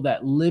people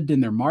that lived in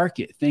their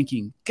market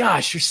thinking,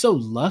 gosh, you're so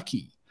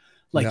lucky.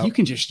 Like you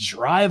can just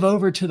drive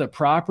over to the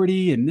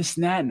property and this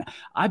and that. And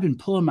I've been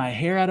pulling my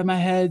hair out of my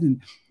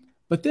head.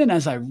 But then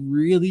as I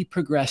really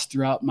progressed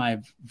throughout my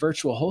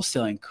virtual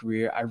wholesaling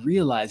career, I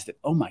realized that,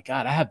 oh my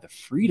God, I have the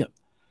freedom.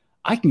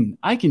 I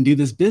can do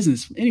this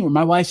business from anywhere.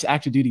 My wife's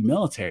active duty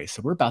military,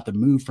 so we're about to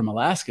move from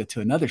Alaska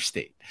to another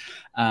state.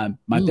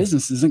 My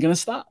business isn't going to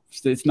stop.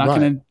 It's not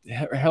going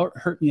to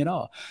hurt me at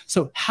all.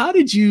 So how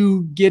did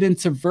you get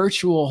into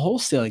virtual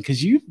wholesaling?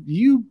 Because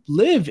you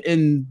live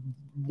in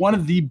one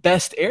of the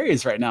best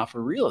areas right now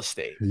for real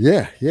estate.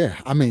 Yeah.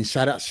 I mean,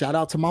 shout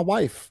out to my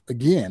wife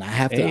again. I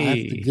have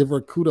to give her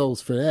kudos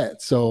for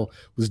that. So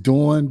was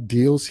doing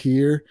deals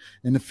here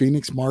in the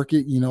Phoenix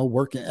market, you know,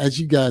 working, as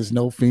you guys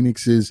know,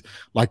 Phoenix is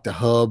like the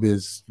hub,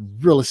 is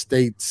real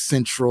estate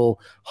central,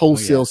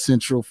 wholesale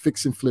central,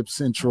 fix and flip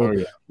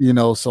central, you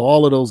know, so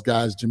all of those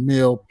guys,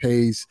 Jamil,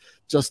 Pace,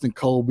 Justin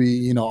Colby,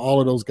 you know,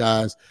 all of those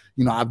guys,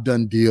 you know, I've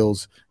done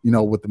deals, you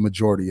know, with the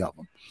majority of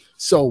them.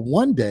 So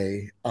one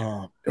day,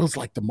 it was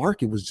like the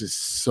market was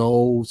just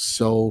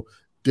so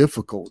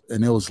difficult.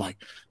 And it was like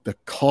the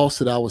cost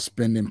that I was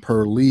spending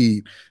per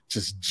lead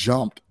just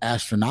jumped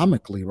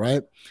astronomically,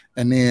 right?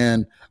 And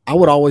then I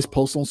would always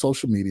post on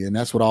social media. And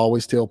that's what I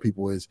always tell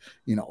people is,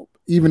 you know,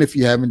 even if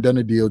you haven't done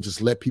a deal,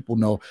 just let people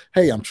know,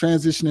 hey, I'm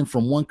transitioning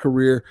from one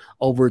career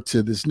over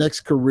to this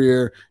next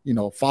career, you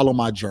know, follow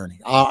my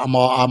journey. I'm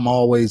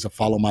always a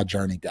follow my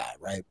journey guy,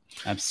 right?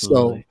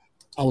 Absolutely. So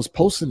I was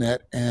posting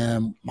that,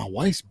 and my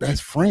wife's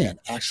best friend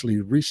actually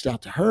reached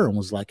out to her and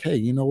was like, hey,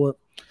 you know what?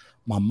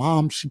 My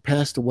mom, she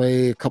passed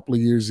away a couple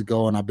of years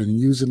ago, and I've been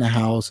using the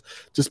house,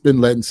 just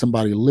been letting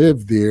somebody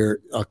live there.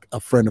 A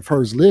friend of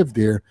hers lived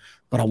there,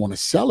 but I want to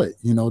sell it.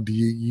 You know, do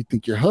you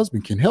think your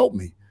husband can help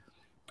me?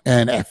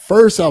 And at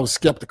first I was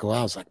skeptical.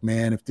 I was like,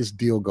 man, if this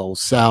deal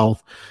goes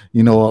south,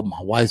 you know,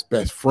 my wife's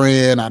best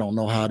friend, I don't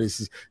know how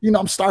this is, you know,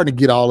 I'm starting to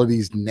get all of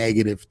these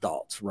negative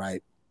thoughts,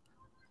 right?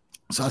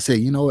 So I said,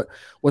 you know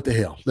what the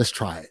hell? Let's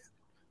try it.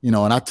 You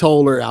know, and I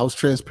told her, I was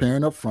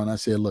transparent up front. I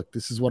said, look,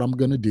 this is what I'm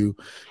going to do.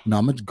 You know,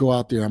 I'm going to go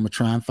out there. I'm going to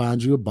try and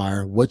find you a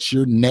buyer. What's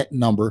your net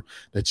number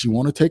that you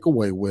want to take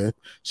away with?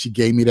 She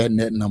gave me that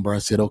net number. I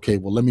said, okay,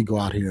 well, let me go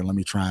out here and let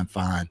me try and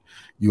find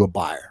you a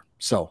buyer.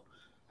 So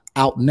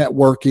out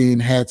networking,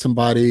 had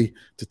somebody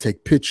to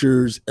take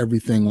pictures,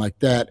 everything like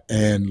that.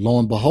 And lo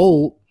and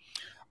behold,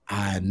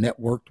 I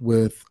networked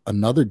with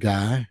another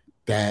guy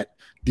that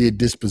did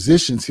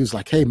dispositions. He was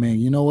like, hey man,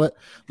 you know what?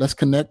 Let's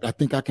connect. I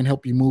think I can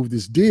help you move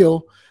this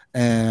deal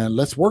and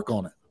let's work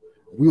on it.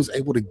 We was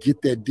able to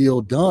get that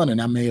deal done.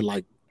 And I made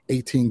like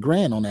 18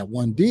 grand on that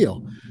one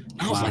deal.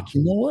 I was like,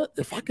 you know what?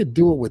 If I could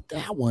do it with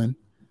that one,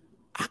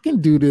 I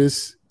can do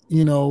this,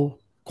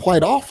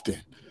 quite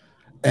often.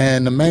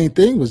 And the main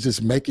thing was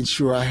just making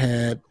sure I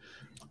had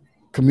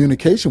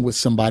communication with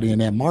somebody in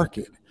that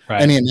market.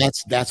 Right. And then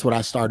that's what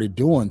I started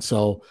doing.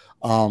 So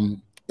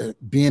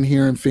being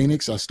here in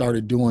Phoenix, I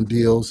started doing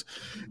deals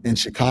in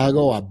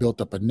Chicago. I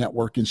built up a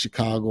network in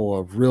Chicago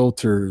of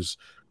realtors,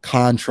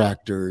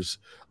 contractors,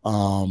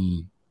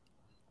 boots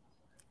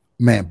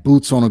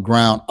on the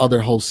ground, other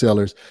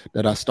wholesalers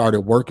that I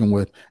started working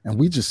with.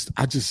 And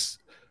I just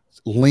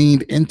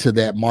leaned into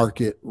that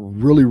market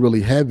really,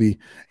 really heavy.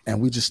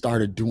 And we just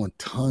started doing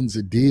tons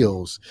of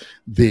deals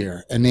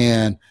there. And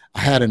then I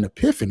had an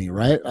epiphany,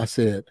 right? I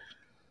said,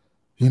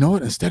 you know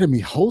what, instead of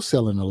me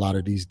wholesaling a lot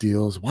of these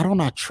deals, why don't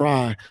I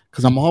try,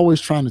 because I'm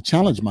always trying to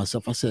challenge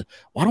myself. I said,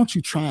 why don't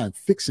you try and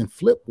fix and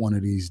flip one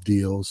of these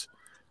deals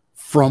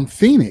from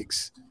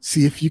Phoenix?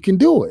 See if you can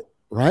do it.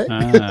 Right.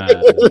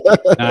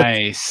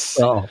 Nice.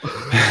 So,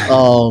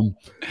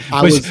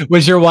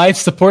 was your wife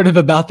supportive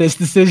about this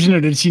decision, or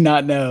did she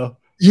not know?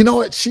 You know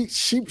what?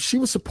 She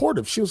was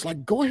supportive. She was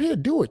like, go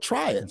ahead, do it.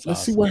 Try it.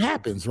 Let's see what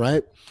happens.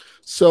 Right.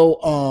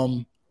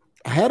 So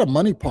I had a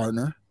money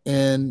partner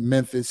in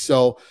Memphis.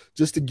 So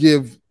just to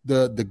give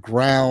the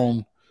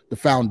ground, the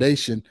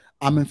foundation,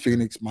 I'm in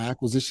Phoenix. My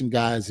acquisition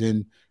guy is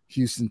in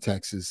Houston,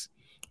 Texas.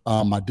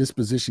 My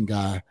disposition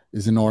guy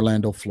is in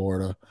Orlando,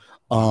 Florida.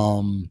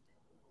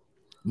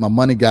 My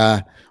money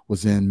guy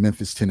was in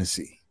Memphis,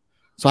 Tennessee.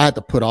 So I had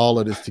to put all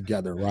of this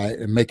together, right,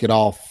 and make it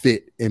all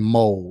fit and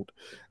mold.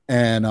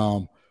 And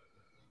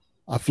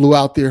I flew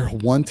out there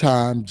one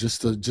time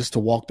just to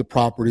walk the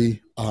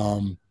property.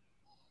 And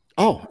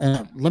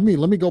let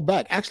me go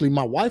back. Actually,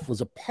 my wife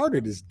was a part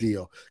of this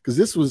deal because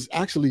this was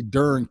actually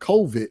during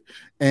COVID,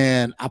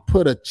 and I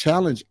put a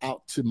challenge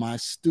out to my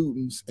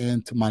students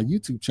and to my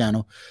YouTube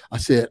channel. I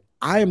said,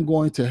 I am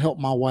going to help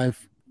my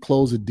wife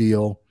close a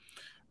deal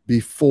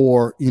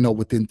before,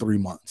 within 3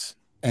 months.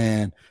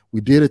 And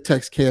we did a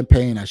text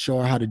campaign. I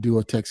showed her how to do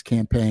a text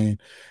campaign.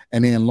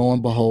 And then lo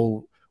and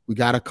behold, we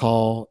got a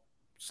call.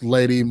 This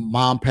lady,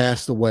 mom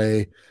passed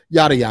away,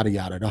 yada, yada,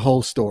 yada, the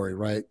whole story.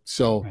 Right.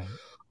 So,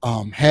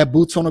 had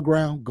boots on the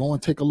ground, go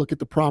and take a look at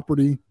the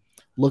property,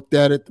 looked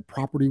at it. The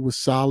property was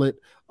solid.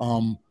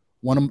 One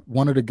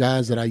of the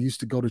guys that I used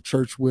to go to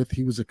church with,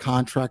 he was a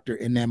contractor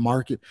in that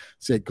market,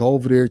 said, go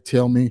over there,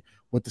 tell me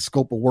what the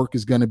scope of work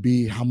is going to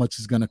be, how much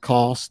it's going to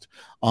cost.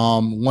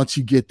 Once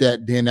you get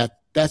that, then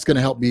that's going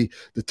to help me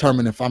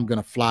determine if I'm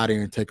going to fly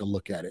there and take a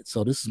look at it.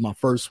 So this is my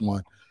first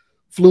one.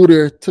 Flew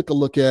there, took a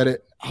look at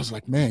it. I was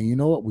like, man, you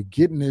know what? We're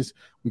getting this.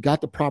 We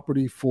got the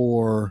property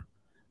for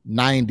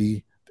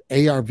 90.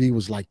 The ARV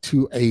was like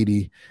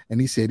 280. And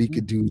he said he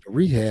could do the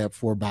rehab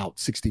for about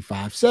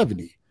 65,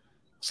 70.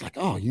 It's like,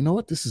 oh, you know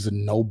what? This is a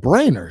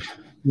no-brainer.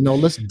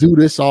 Let's do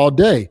this all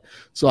day.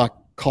 So I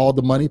called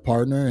the money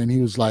partner, and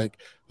he was like,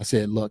 I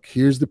said, look,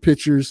 here's the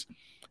pictures.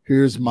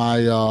 Here's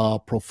my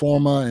pro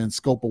forma and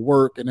scope of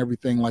work and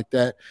everything like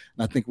that.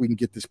 And I think we can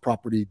get this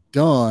property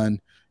done,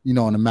 in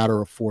a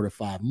matter of 4 to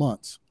 5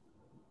 months.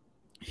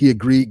 He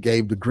agreed,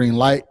 gave the green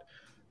light.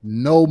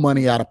 No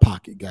money out of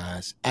pocket,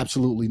 guys.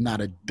 Absolutely not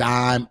a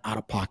dime out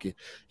of pocket.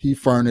 He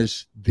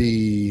furnished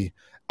the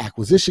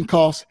acquisition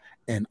costs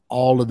and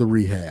all of the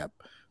rehab.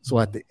 So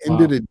at the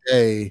end of the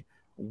day,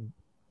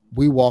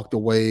 we walked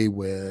away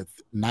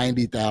with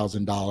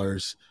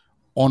 $90,000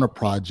 on a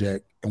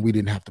project, and we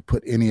didn't have to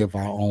put any of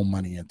our own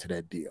money into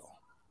that deal.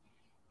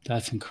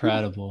 That's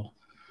incredible.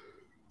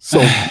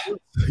 So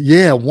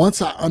yeah,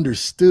 once I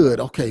understood,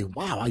 okay,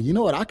 wow, you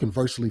know what? I can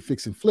virtually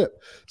fix and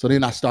flip. So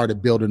then I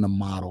started building a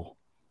model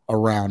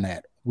around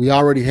that. We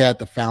already had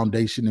the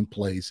foundation in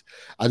place.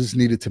 I just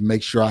needed to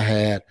make sure I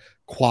had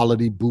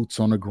quality boots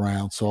on the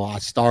ground. So I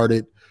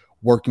started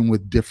working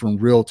with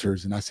different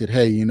realtors, and I said,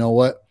 hey, you know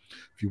what?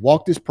 If you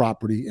walk this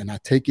property and I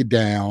take it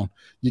down,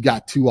 you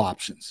got two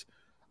options.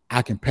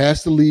 I can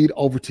pass the lead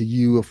over to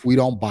you if we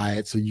don't buy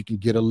it, so you can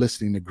get a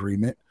listing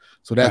agreement.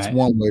 So that's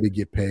one way to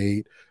get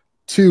paid.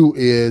 Two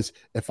is,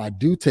 if I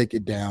do take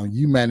it down,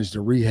 you manage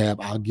the rehab,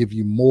 I'll give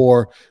you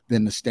more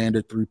than the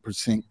standard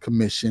 3%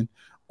 commission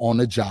on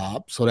the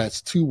job. So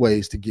that's two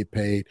ways to get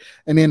paid.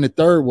 And then the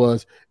third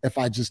was, if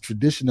I just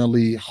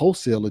traditionally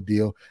wholesale a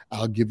deal,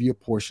 I'll give you a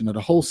portion of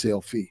the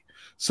wholesale fee.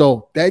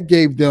 So that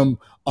gave them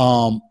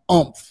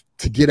oomph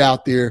to get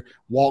out there,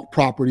 walk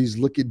properties,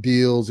 look at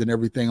deals and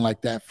everything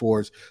like that for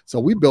us. So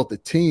we built a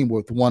team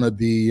with one of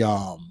the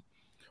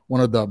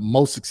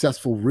most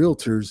successful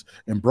realtors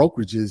and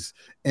brokerages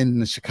in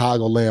the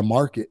Chicagoland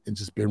market, and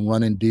just been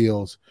running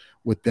deals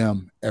with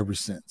them ever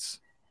since.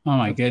 Oh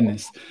my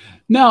goodness.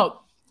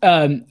 Now,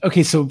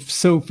 okay.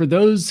 So for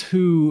those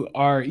who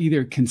are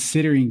either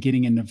considering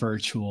getting into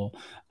virtual,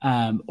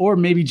 or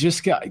maybe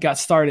just got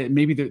started,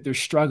 maybe they're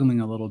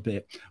struggling a little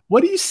bit,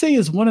 what do you say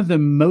is one of the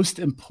most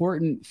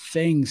important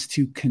things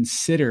to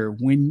consider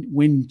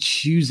when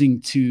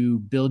choosing to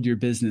build your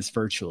business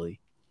virtually?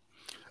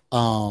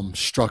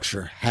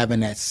 Structure, having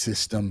that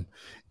system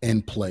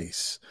in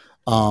place.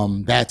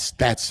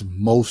 That's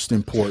most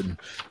important.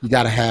 You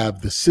got to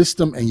have the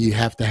system and you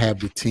have to have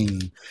the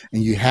team,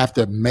 and you have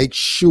to make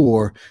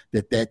sure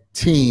that that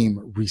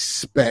team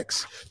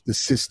respects the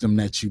system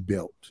that you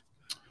built.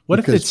 What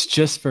if it's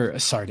just for,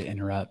 sorry to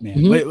interrupt,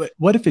 man.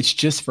 What if it's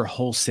just for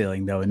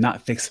wholesaling though, and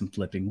not fix and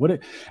flipping? What if,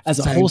 as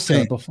a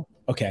wholesaler before?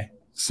 Okay.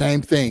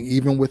 Same thing,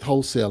 even with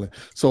wholesaling.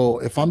 So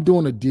if I'm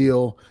doing a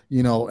deal,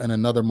 in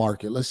another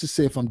market, let's just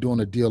say if I'm doing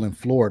a deal in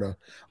Florida,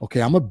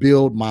 okay, I'm gonna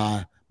build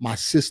my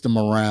system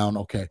around,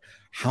 okay,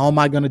 how am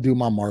I gonna do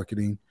my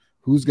marketing?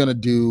 Who's gonna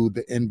do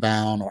the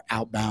inbound or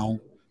outbound,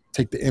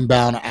 take the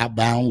inbound or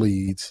outbound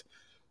leads?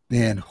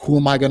 Then who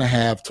am I going to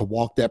have to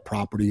walk that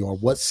property, or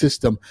what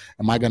system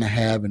am I going to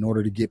have in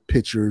order to get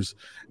pictures,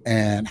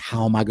 and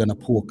how am I going to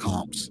pull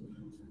comps?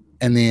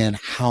 And then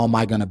how am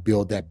I going to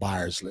build that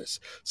buyer's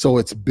list? So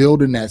it's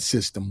building that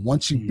system.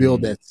 Once you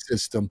build that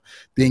system,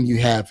 then you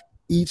have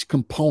each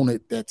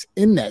component that's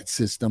in that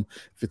system.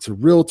 If it's a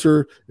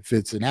realtor, if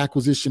it's an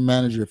acquisition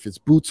manager, if it's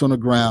boots on the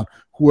ground,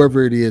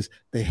 whoever it is,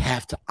 they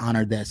have to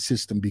honor that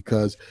system,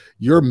 because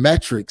your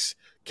metrics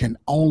can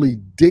only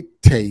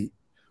dictate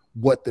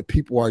what the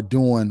people are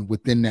doing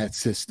within that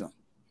system.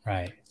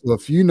 Right. So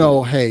if you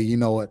know, hey, you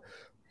know what,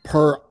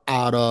 per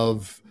out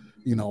of,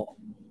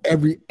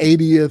 every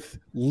 80th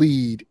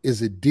lead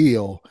is a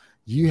deal,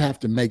 you have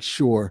to make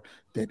sure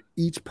that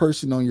each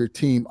person on your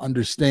team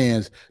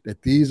understands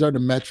that these are the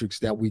metrics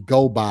that we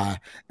go by.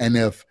 And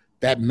if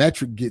that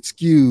metric gets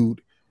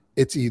skewed,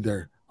 it's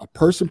either a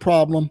person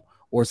problem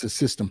or it's a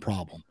system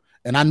problem.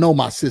 And I know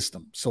my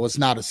system, so it's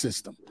not a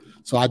system.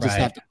 So I just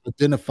have to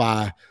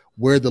identify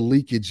where the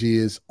leakage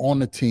is on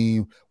the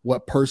team,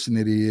 what person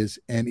it is,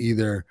 and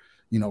either,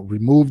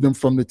 remove them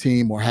from the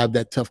team or have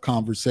that tough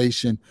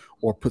conversation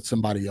or put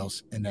somebody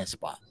else in that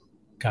spot.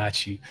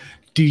 Got you.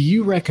 Do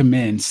you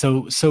recommend,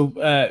 so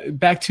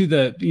back to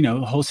the,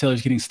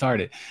 wholesalers getting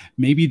started,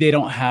 maybe they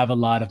don't have a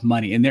lot of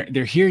money and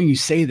they're hearing you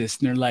say this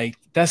and they're like,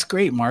 that's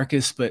great,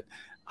 Marcus, but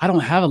I don't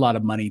have a lot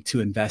of money to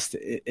invest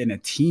in a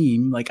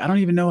team. Like, I don't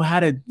even know how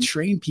to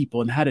train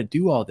people and how to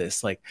do all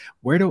this. Like,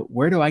 where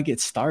do I get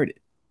started?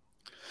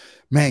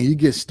 Man, you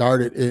get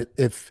started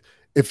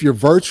if you're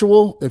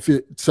virtual,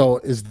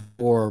 is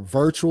for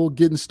virtual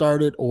getting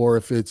started, or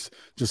if it's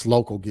just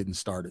local getting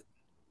started?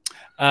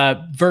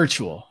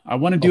 Virtual. I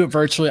want to do it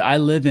virtually. I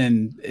live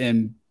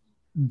in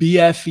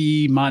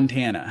BFE,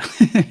 Montana.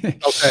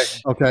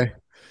 Okay.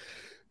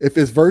 If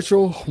it's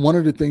virtual, one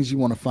of the things you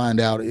want to find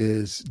out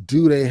is,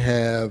 do they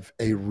have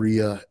a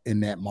RIA in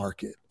that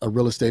market, a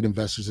Real Estate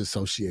Investors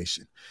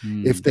Association?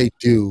 If they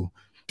do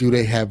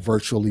they have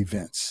virtual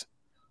events?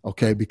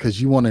 Okay,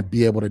 because you want to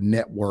be able to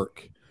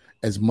network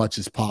as much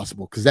as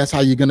possible, because that's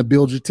how you're going to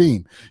build your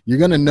team. You're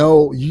going to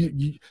know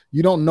you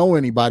don't know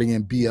anybody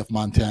in BF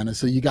Montana,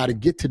 so you got to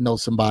get to know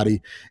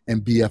somebody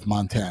in BF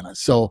Montana.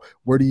 So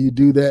where do you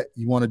do that?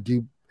 You want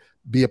to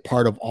be a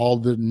part of all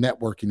the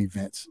networking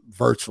events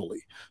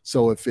virtually.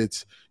 So if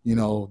it's,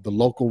 the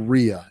local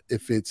RIA,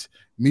 if it's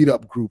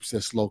meetup groups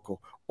that's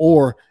local,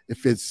 or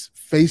if it's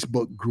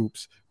Facebook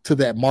groups to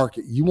that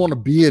market, you want to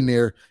be in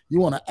there. You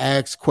want to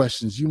ask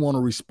questions. You want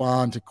to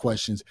respond to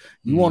questions.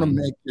 You want to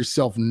make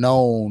yourself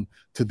known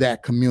to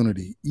that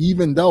community,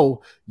 even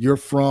though you're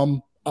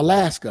from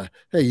Alaska.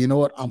 Hey, you know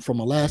what? I'm from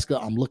Alaska.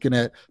 I'm looking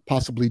at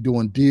possibly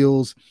doing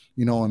deals,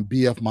 in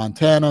BF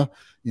Montana.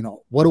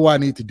 What do I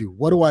need to do?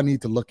 What do I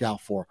need to look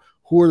out for?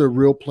 Who are the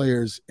real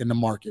players in the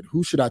market?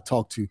 Who should I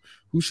talk to?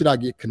 Who should I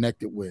get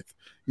connected with?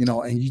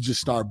 And you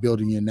just start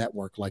building your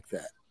network like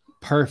that.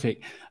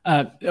 Perfect.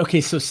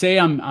 Okay. So say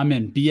I'm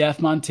in BF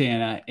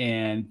Montana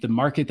and the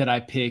market that I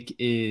pick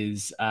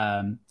is,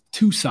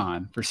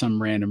 Tucson for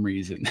some random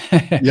reason.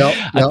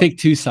 Yep. I pick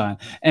Tucson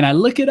and I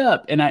look it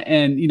up and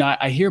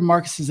I hear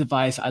Marcus's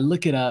advice. I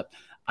look it up.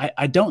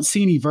 I don't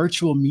see any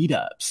virtual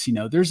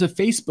meetups. There's a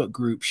Facebook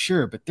group,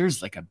 sure, but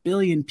there's like 1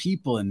 billion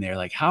people in there.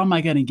 Like, how am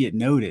I going to get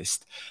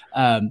noticed?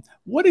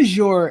 What is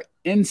your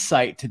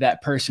insight to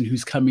that person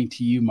who's coming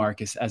to you,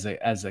 Marcus, as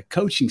a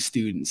coaching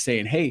student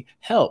saying, hey,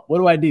 help, what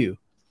do I do?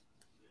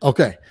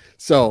 Okay.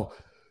 So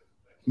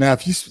now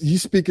if you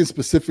speaking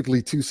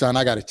specifically Tucson,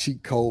 I got a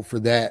cheat code for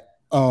that.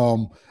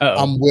 I'm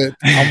with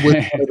one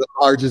of the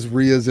largest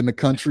RIAs in the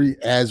country,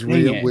 as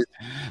RIA, with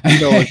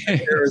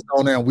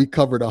Arizona, and we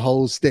cover the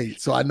whole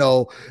state. So I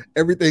know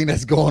everything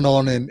that's going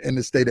on in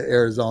the state of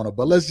Arizona.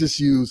 But let's just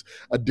use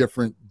a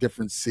different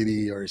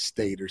city or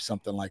state or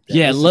something like that.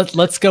 Yeah,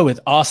 let's go with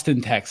Austin,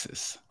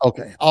 Texas.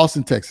 Okay,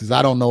 Austin, Texas.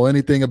 I don't know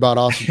anything about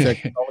Austin,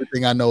 Texas. The only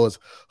thing I know is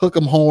hook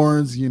 'em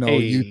horns,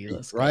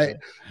 YouTube, right?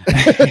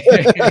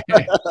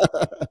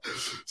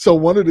 So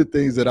one of the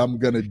things that I'm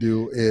going to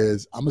do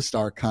is I'm going to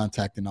start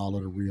contacting all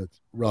of the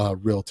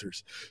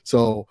realtors.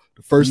 So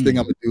the first thing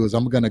I'm going to do is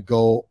I'm going to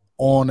go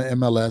on the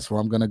MLS, or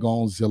I'm going to go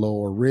on Zillow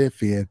or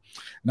Redfin, and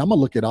I'm going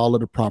to look at all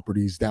of the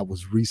properties that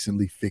was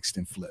recently fixed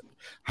and flipped.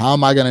 How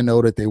am I going to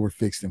know that they were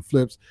fixed and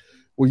flipped?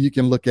 Well, you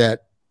can look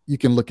at,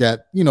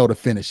 the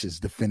finishes,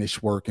 the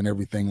finish work and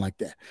everything like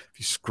that. If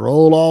you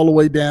scroll all the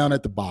way down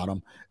at the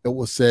bottom, it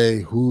will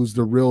say who's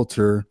the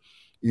realtor,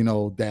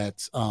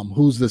 that's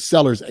who's the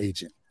seller's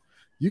agent.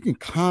 you can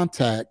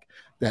contact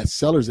that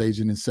seller's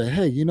agent and say,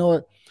 hey, you know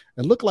what?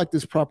 It looked like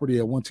this property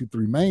at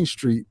 123 Main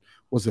Street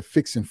was a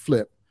fix and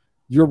flip.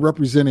 You're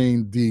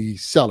representing the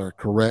seller,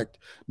 correct?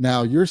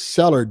 Now, your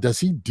seller, does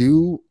he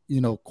do,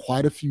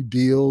 quite a few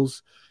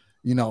deals,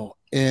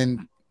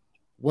 in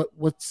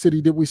what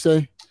city did we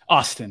say?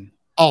 Austin.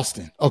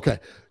 Okay.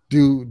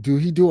 Do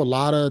he do a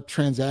lot of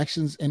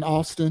transactions in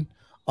Austin?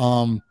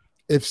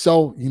 If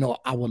so,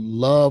 I would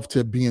love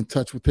to be in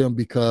touch with him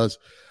because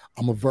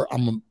I'm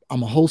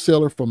a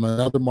wholesaler from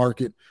another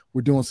market.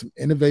 We're doing some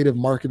innovative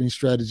marketing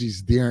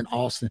strategies there in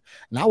Austin,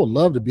 and I would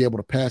love to be able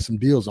to pass some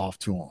deals off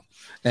to him.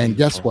 And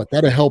guess what?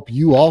 That'll help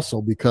you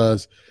also,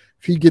 because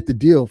if you get the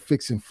deal,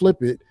 fix and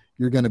flip it,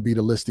 you're going to be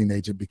the listing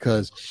agent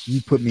because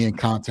you put me in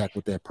contact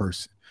with that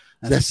person.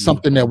 That's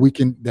something that we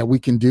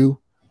can do.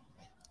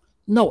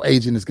 No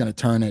agent is going to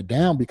turn that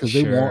down because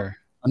they want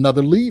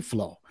another lead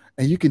flow,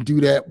 and you can do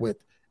that with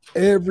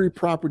every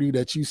property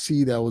that you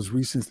see that was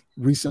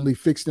recently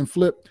fixed and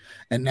flipped,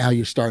 and now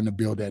you're starting to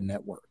build that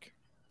network.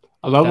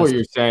 I love what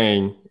you're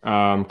saying,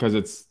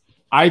 because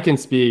I can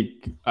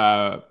speak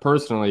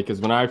personally, because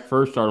when I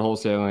first started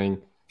wholesaling,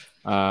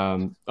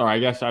 or I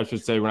guess I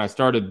should say when I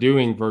started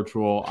doing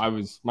virtual,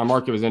 my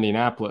market was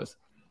Indianapolis.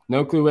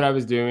 No clue what I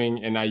was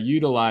doing, and I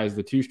utilized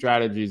the two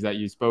strategies that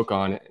you spoke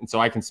on. And so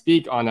I can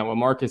speak on that. What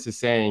Marcus is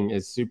saying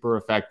is super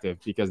effective,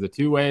 because the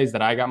two ways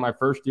that I got my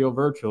first deal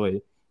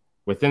virtually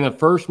within the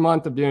first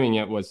month of doing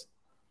it was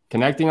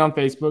connecting on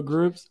Facebook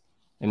groups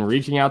and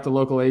reaching out to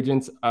local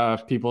agents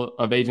of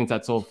agents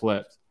that sold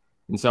flips.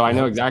 And so I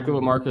know exactly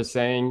what Marcus is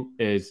saying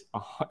is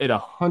it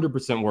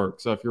 100%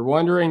 works. So if you're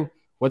wondering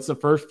what's the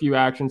first few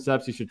action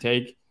steps you should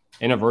take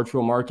in a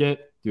virtual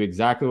market, do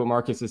exactly what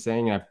Marcus is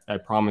saying. And I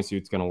promise you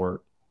it's going to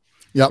work.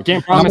 Yep. I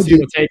can't promise you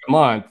it'll take a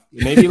month,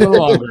 maybe a little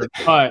longer,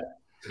 but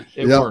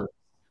it works.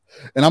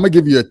 And I'm going to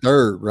give you a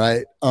third,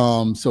 right?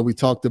 So we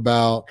talked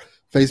about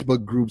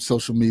Facebook groups,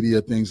 social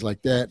media, things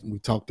like that. And we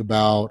talked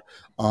about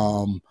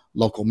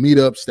local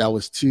meetups. That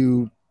was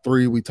 2.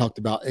 3, we talked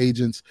about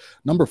agents.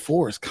 Number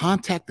 4 is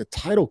contact the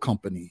title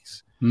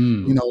companies.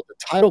 The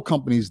title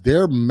companies,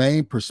 their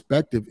main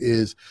perspective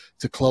is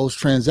to close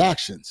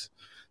transactions.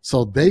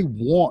 So they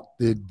want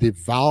the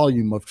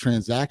volume of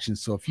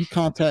transactions. So if you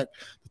contact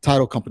the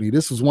title company,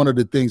 this was one of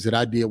the things that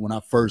I did when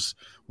I first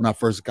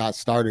got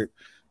started,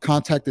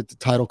 contacted the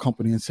title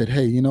company and said,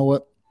 hey, you know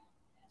what?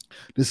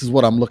 This is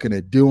what I'm looking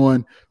at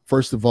doing.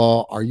 First of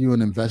all, are you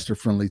an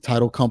investor-friendly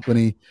title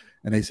company?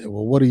 And they said,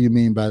 well, what do you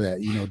mean by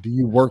that? Do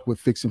you work with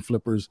fix and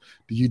flippers?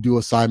 Do you do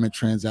assignment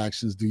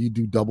transactions? Do you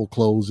do double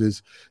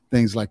closes?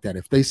 Things like that.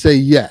 If they say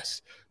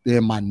yes,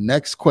 then my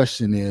next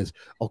question is,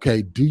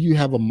 okay, do you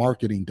have a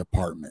marketing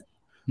department?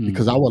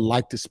 Because I would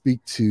like to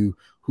speak to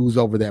who's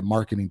over that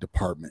marketing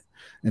department.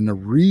 And the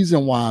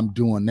reason why I'm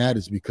doing that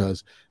is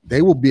because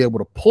they will be able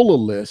to pull a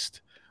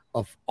list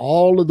of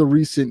all of the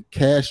recent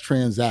cash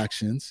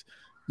transactions,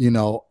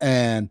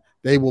 and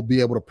they will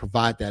be able to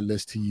provide that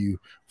list to you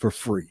for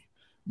free.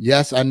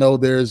 Yes, I know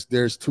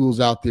there's tools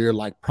out there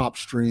like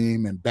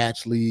PropStream and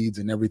batch leads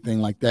and everything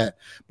like that.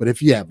 But if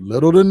you have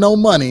little to no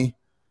money,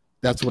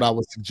 that's what I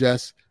would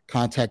suggest.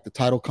 Contact the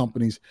title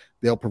companies.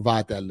 They'll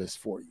provide that list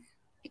for you.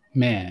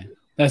 Man,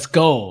 that's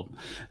gold.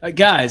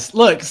 Guys,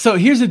 look, so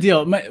here's the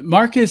deal.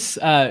 Marcus,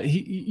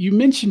 you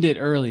mentioned it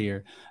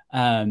earlier,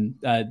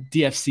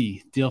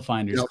 DFC, Deal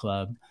Finders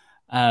Club.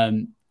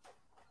 And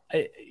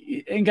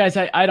guys,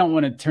 I don't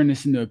want to turn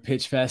this into a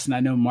pitch fest, and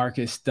I know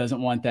Marcus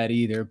doesn't want that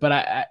either, but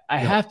I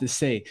have to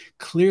say,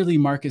 clearly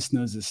Marcus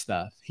knows his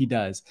stuff. He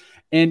does.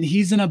 And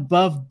he's an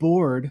above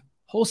board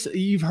wholesale.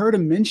 You've heard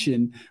him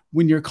mention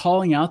when you're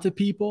calling out to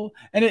people,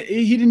 and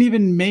he didn't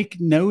even make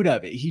note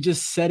of it. He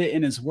just said it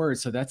in his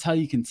words. So that's how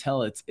you can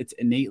tell it's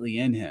innately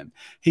in him.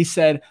 He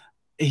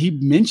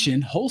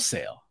mentioned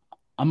wholesale.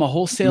 I'm a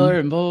wholesaler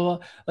and blah, blah,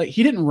 blah. Like,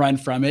 he didn't run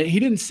from it. He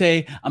didn't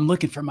say, I'm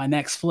looking for my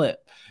next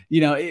flip,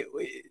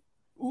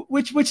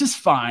 which is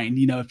fine.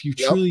 If you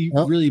truly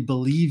really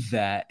believe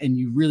that, and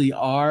you really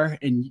are,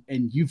 and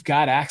you've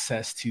got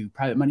access to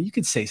private money, you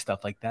could say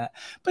stuff like that.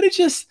 But it's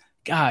just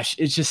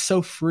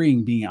so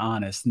freeing being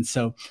honest. And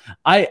so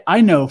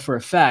I know for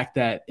a fact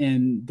that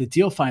in the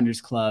Deal Finders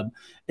Club,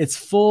 it's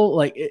full,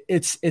 like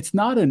it's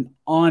not an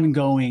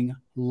ongoing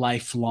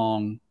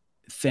lifelong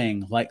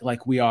thing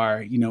like we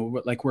are,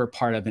 like we're a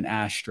part of an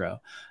Astro.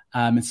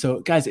 And so,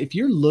 guys, if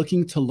you're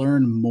looking to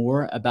learn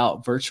more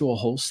about virtual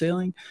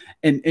wholesaling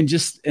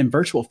and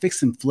virtual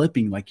fix and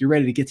flipping, like you're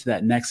ready to get to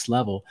that next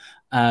level,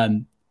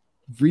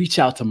 reach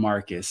out to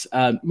Marcus.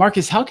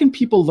 Marcus, how can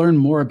people learn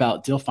more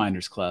about Deal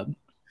Finders Club?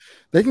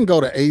 They can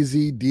go to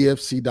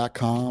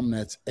azdfc.com.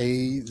 That's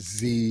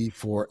AZ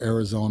for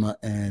Arizona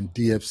and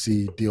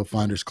DFC,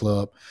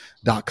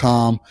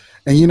 dealfindersclub.com.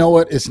 And you know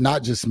what? It's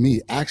not just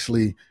me.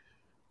 Actually,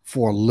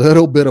 for a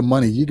little bit of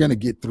money, you're going to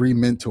get 3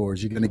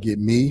 mentors. You're going to get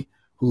me,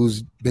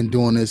 who's been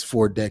doing this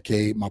for a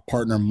decade, my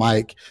partner,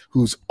 Mike,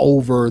 who's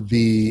over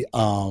the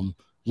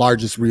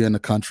largest RIA in the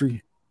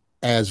country,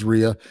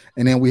 Azria.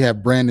 And then we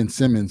have Brandon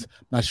Simmons.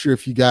 Not sure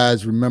if you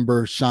guys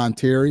remember Sean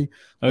Terry.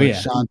 Oh, yeah.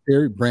 Sean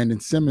Terry, Brandon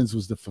Simmons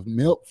was the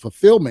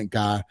fulfillment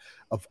guy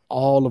of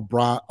all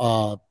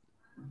of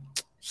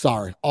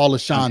Sean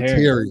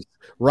Terry's.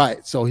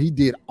 Right. So he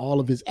did all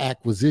of his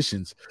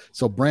acquisitions.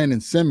 So Brandon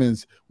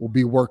Simmons will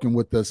be working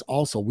with us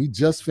also. We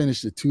just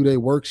finished a 2-day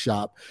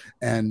workshop,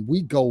 and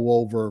we go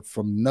over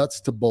from nuts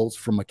to bolts,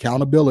 from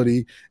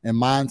accountability and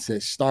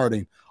mindset,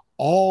 starting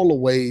all the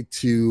way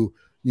to,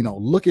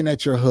 looking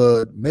at your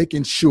HUD,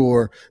 making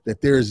sure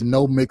that there is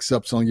no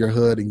mix-ups on your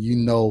HUD, and you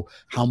know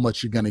how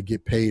much you're going to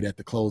get paid at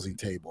the closing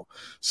table.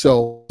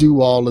 So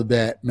do all of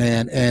that,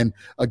 man. And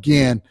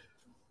again,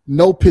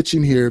 no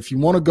pitching here. If you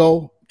want to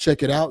go,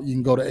 check it out. You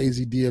can go to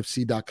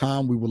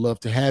azdfc.com. We would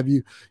love to have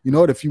you. You know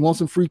what? If you want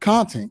some free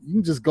content, you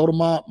can just go to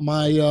my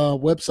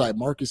website,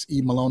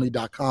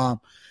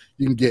 marcusemaloney.com.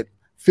 You can get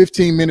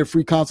 15-minute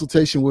free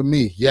consultation with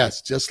me.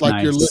 Yes, just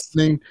like You're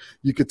listening,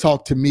 you could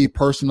talk to me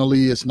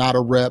personally. It's not a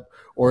rep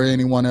or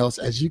anyone else.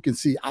 As you can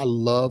see, I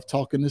love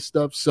talking this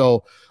stuff.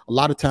 So a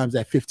lot of times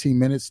that 15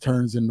 minutes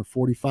turns into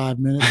 45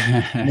 minutes.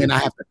 And then I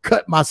have to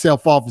cut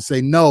myself off and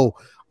say, no,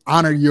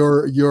 honor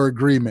your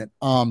agreement.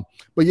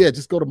 But yeah,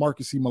 just go to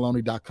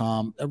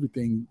marcusemaloney.com.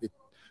 Everything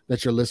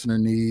that your listener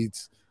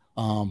needs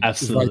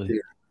is right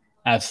there.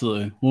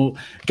 Absolutely. Well,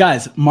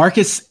 guys,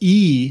 Marcus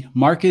E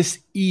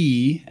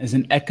as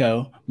in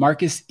Echo,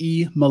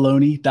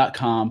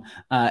 marcusemaloney.com,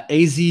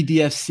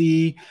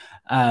 AZDFC.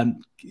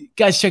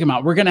 Guys, check them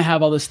out. We're going to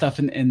have all this stuff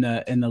in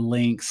the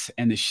links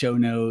and the show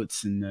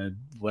notes and the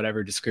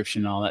whatever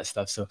description and all that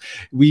stuff. So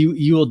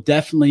you will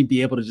definitely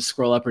be able to just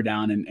scroll up or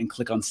down and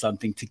click on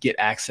something to get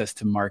access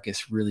to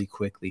Marcus really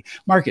quickly.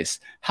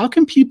 Marcus, how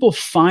can people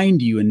find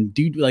you and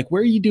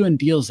where are you doing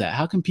deals at?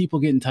 How can people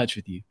get in touch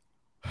with you?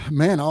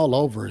 Man, all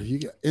over. You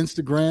got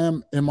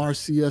Instagram,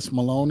 MRCS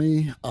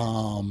Maloney,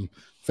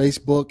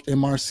 Facebook,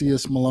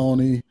 MRCS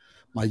Maloney,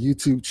 my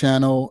YouTube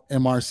channel,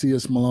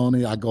 MRCS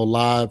Maloney. I go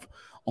live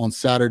on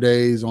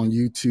Saturdays on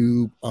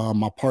YouTube.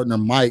 My partner,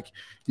 Mike,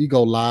 he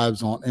go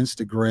lives on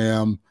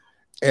Instagram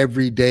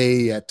every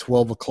day at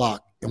 12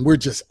 o'clock. And we're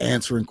just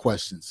answering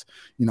questions.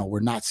 We're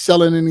not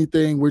selling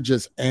anything. We're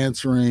just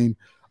answering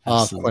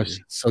questions.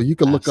 So you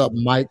can look up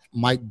Mike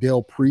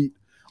Del Preet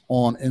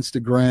on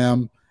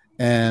Instagram.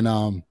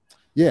 And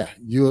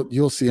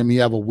you'll see him. He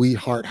have a We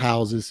Heart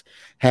Houses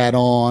hat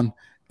on,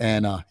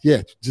 and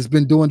just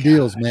been doing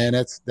deals, man.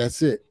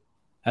 That's it.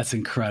 That's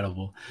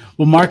incredible.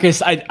 Well,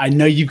 Marcus, I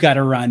know you've got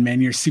to run,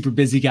 man. You're a super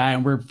busy guy,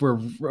 and we're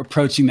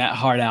approaching that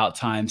hard out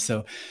time.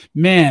 So,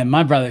 man,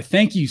 my brother,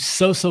 thank you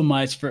so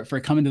much for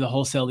coming to the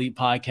Wholesale Elite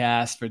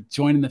podcast, for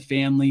joining the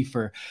family,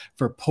 for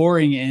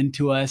pouring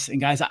into us.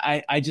 And guys,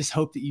 I just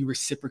hope that you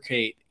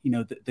reciprocate,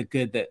 the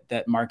good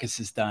that Marcus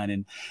has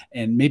done,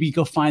 and maybe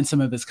go find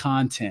some of his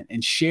content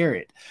and share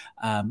it.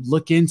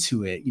 Look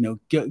into it,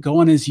 go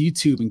on his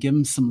YouTube and give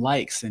him some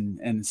likes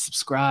and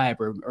subscribe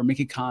or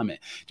make a comment.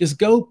 Just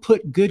go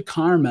put good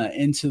karma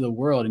into the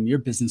world and your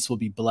business will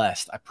be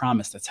blessed. I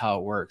promise that's how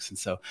it works. And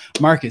so,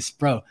 Marcus,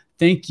 bro,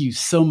 thank you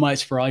so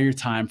much for all your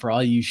time, for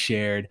all you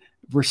shared.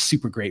 We're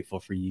super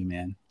grateful for you,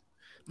 man.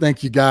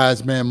 Thank you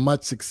guys, man.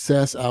 Much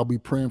success. I'll be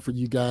praying for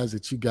you guys,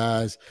 that you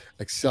guys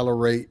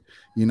accelerate,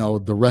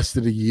 the rest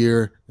of the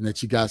year, and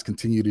that you guys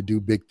continue to do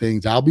big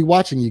things. I'll be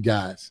watching you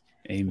guys.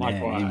 Amen.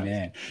 Likewise.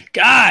 Amen.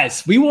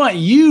 Guys, we want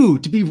you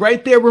to be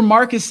right there where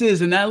Marcus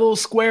is, in that little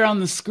square on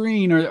the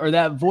screen, or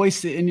that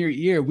voice in your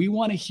ear. We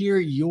want to hear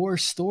your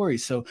story.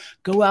 So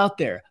go out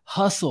there,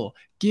 hustle,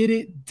 get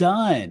it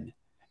done.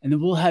 And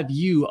then we'll have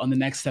you on the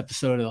next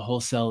episode of the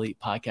Wholesale Elite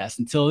podcast.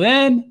 Until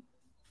then,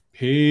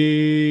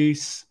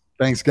 peace.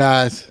 Thanks,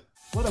 guys.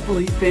 What up,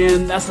 Elite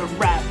fan? That's a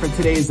wrap for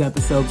today's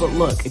episode. But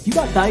look, if you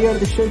got value out of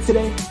the show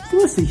today,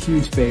 do us a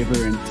huge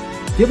favor and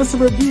give us a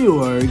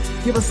review, or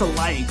give us a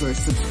like, or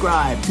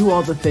subscribe. Do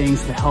all the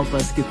things to help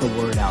us get the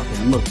word out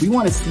there. And look, we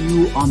want to see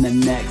you on the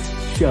next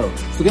show.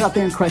 So get out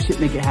there and crush it,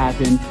 make it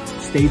happen.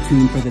 Stay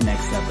tuned for the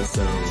next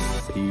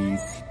episode.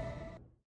 Peace.